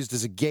is it used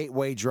as a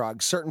gateway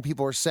drug? Certain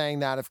people are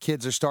saying that if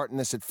kids are starting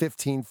this at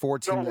 15,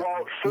 14...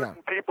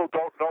 Certain people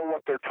don't know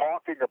what they're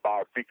talking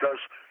about because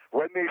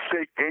when they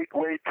say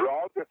gateway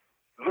drug,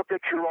 look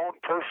at your own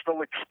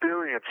personal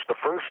experience. The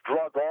first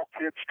drug all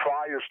kids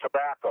try is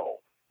tobacco.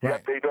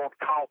 Yet they don't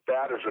count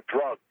that as a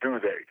drug, do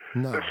they?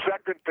 No. The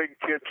second thing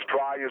kids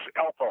try is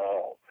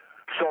alcohol.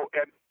 So,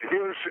 and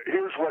here's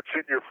what's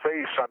in your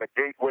face on a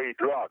gateway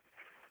drug.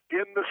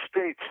 In the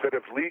states that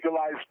have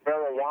legalized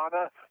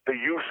marijuana, the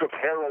use of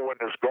heroin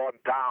has gone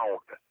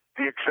down.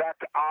 The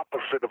exact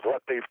opposite of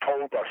what they've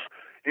told us.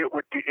 It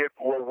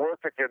will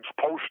work against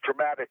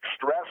post-traumatic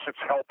stress.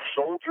 It's helped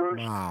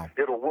soldiers. Wow.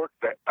 It'll work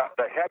the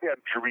head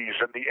injuries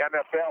in the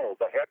NFL,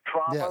 the head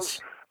traumas.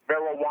 Yes.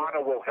 Marijuana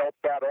will help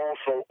that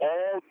also.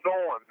 All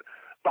known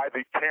by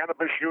the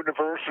Cannabis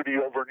University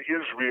over in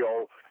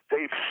Israel.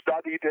 They've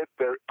studied it.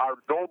 There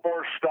are no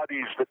more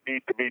studies that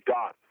need to be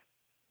done.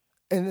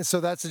 And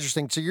so that's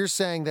interesting. So you're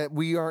saying that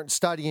we aren't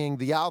studying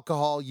the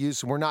alcohol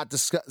use, and we're not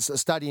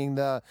studying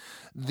the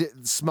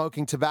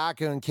smoking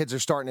tobacco, and kids are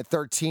starting at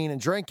 13 and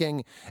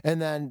drinking,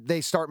 and then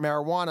they start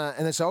marijuana,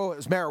 and they say, oh, it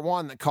was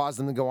marijuana that caused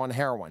them to go on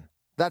heroin.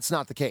 That's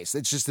not the case.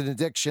 It's just an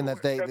addiction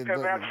that they... And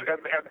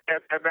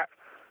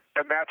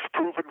that's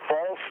proven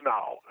false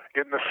now.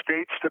 In the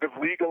states that have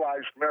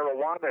legalized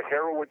marijuana,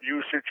 heroin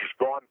usage has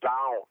gone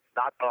down,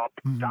 not up,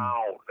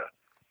 down.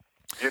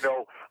 You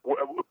know,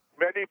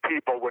 many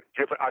people would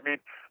give it. I mean,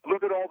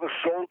 look at all the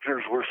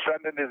soldiers we're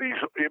sending to these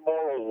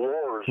immoral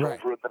wars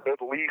over in the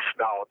Middle East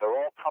now, and they're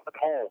all coming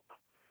home.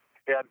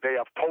 And they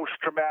have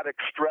post-traumatic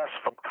stress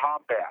from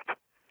combat.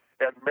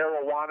 And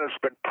marijuana's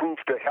been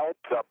proved to help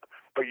them,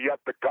 but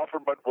yet the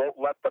government won't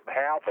let them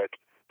have it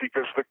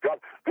because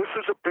this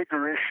is a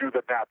bigger issue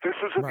than that. This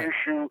is an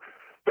issue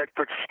that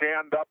could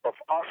stand up of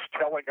us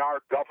telling our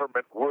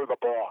government we're the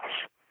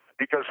boss.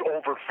 Because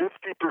over 50%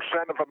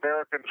 of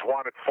Americans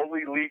want it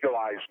fully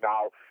legalized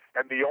now,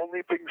 and the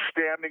only thing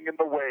standing in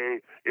the way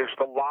is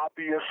the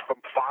lobbyists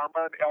from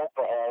pharma and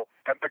alcohol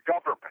and the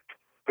government.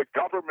 The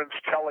government's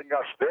telling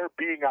us they're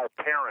being our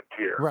parent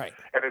here. Right.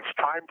 And it's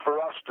time for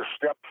us to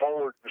step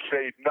forward and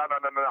say, no.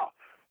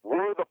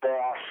 We're the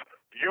boss.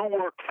 You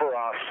work for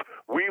us.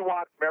 We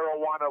want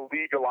marijuana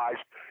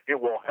legalized.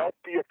 It will help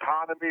the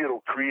economy.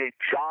 It'll create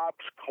jobs,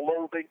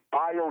 clothing,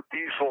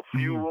 biodiesel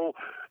fuel.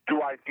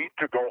 Do I need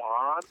to go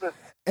on?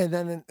 And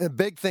then a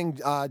big thing,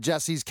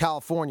 Jesse's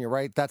California,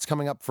 right? That's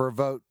coming up for a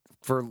vote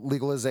for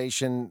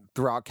legalization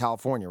throughout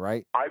California,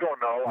 right? I don't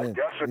know. I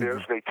guess it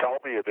is. They tell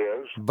me it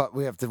is. But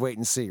we have to wait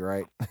and see,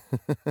 right?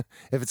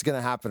 If it's going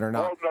to happen or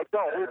not. Well,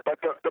 no. But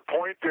the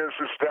point is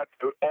that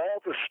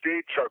all the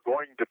states are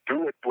going to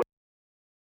do it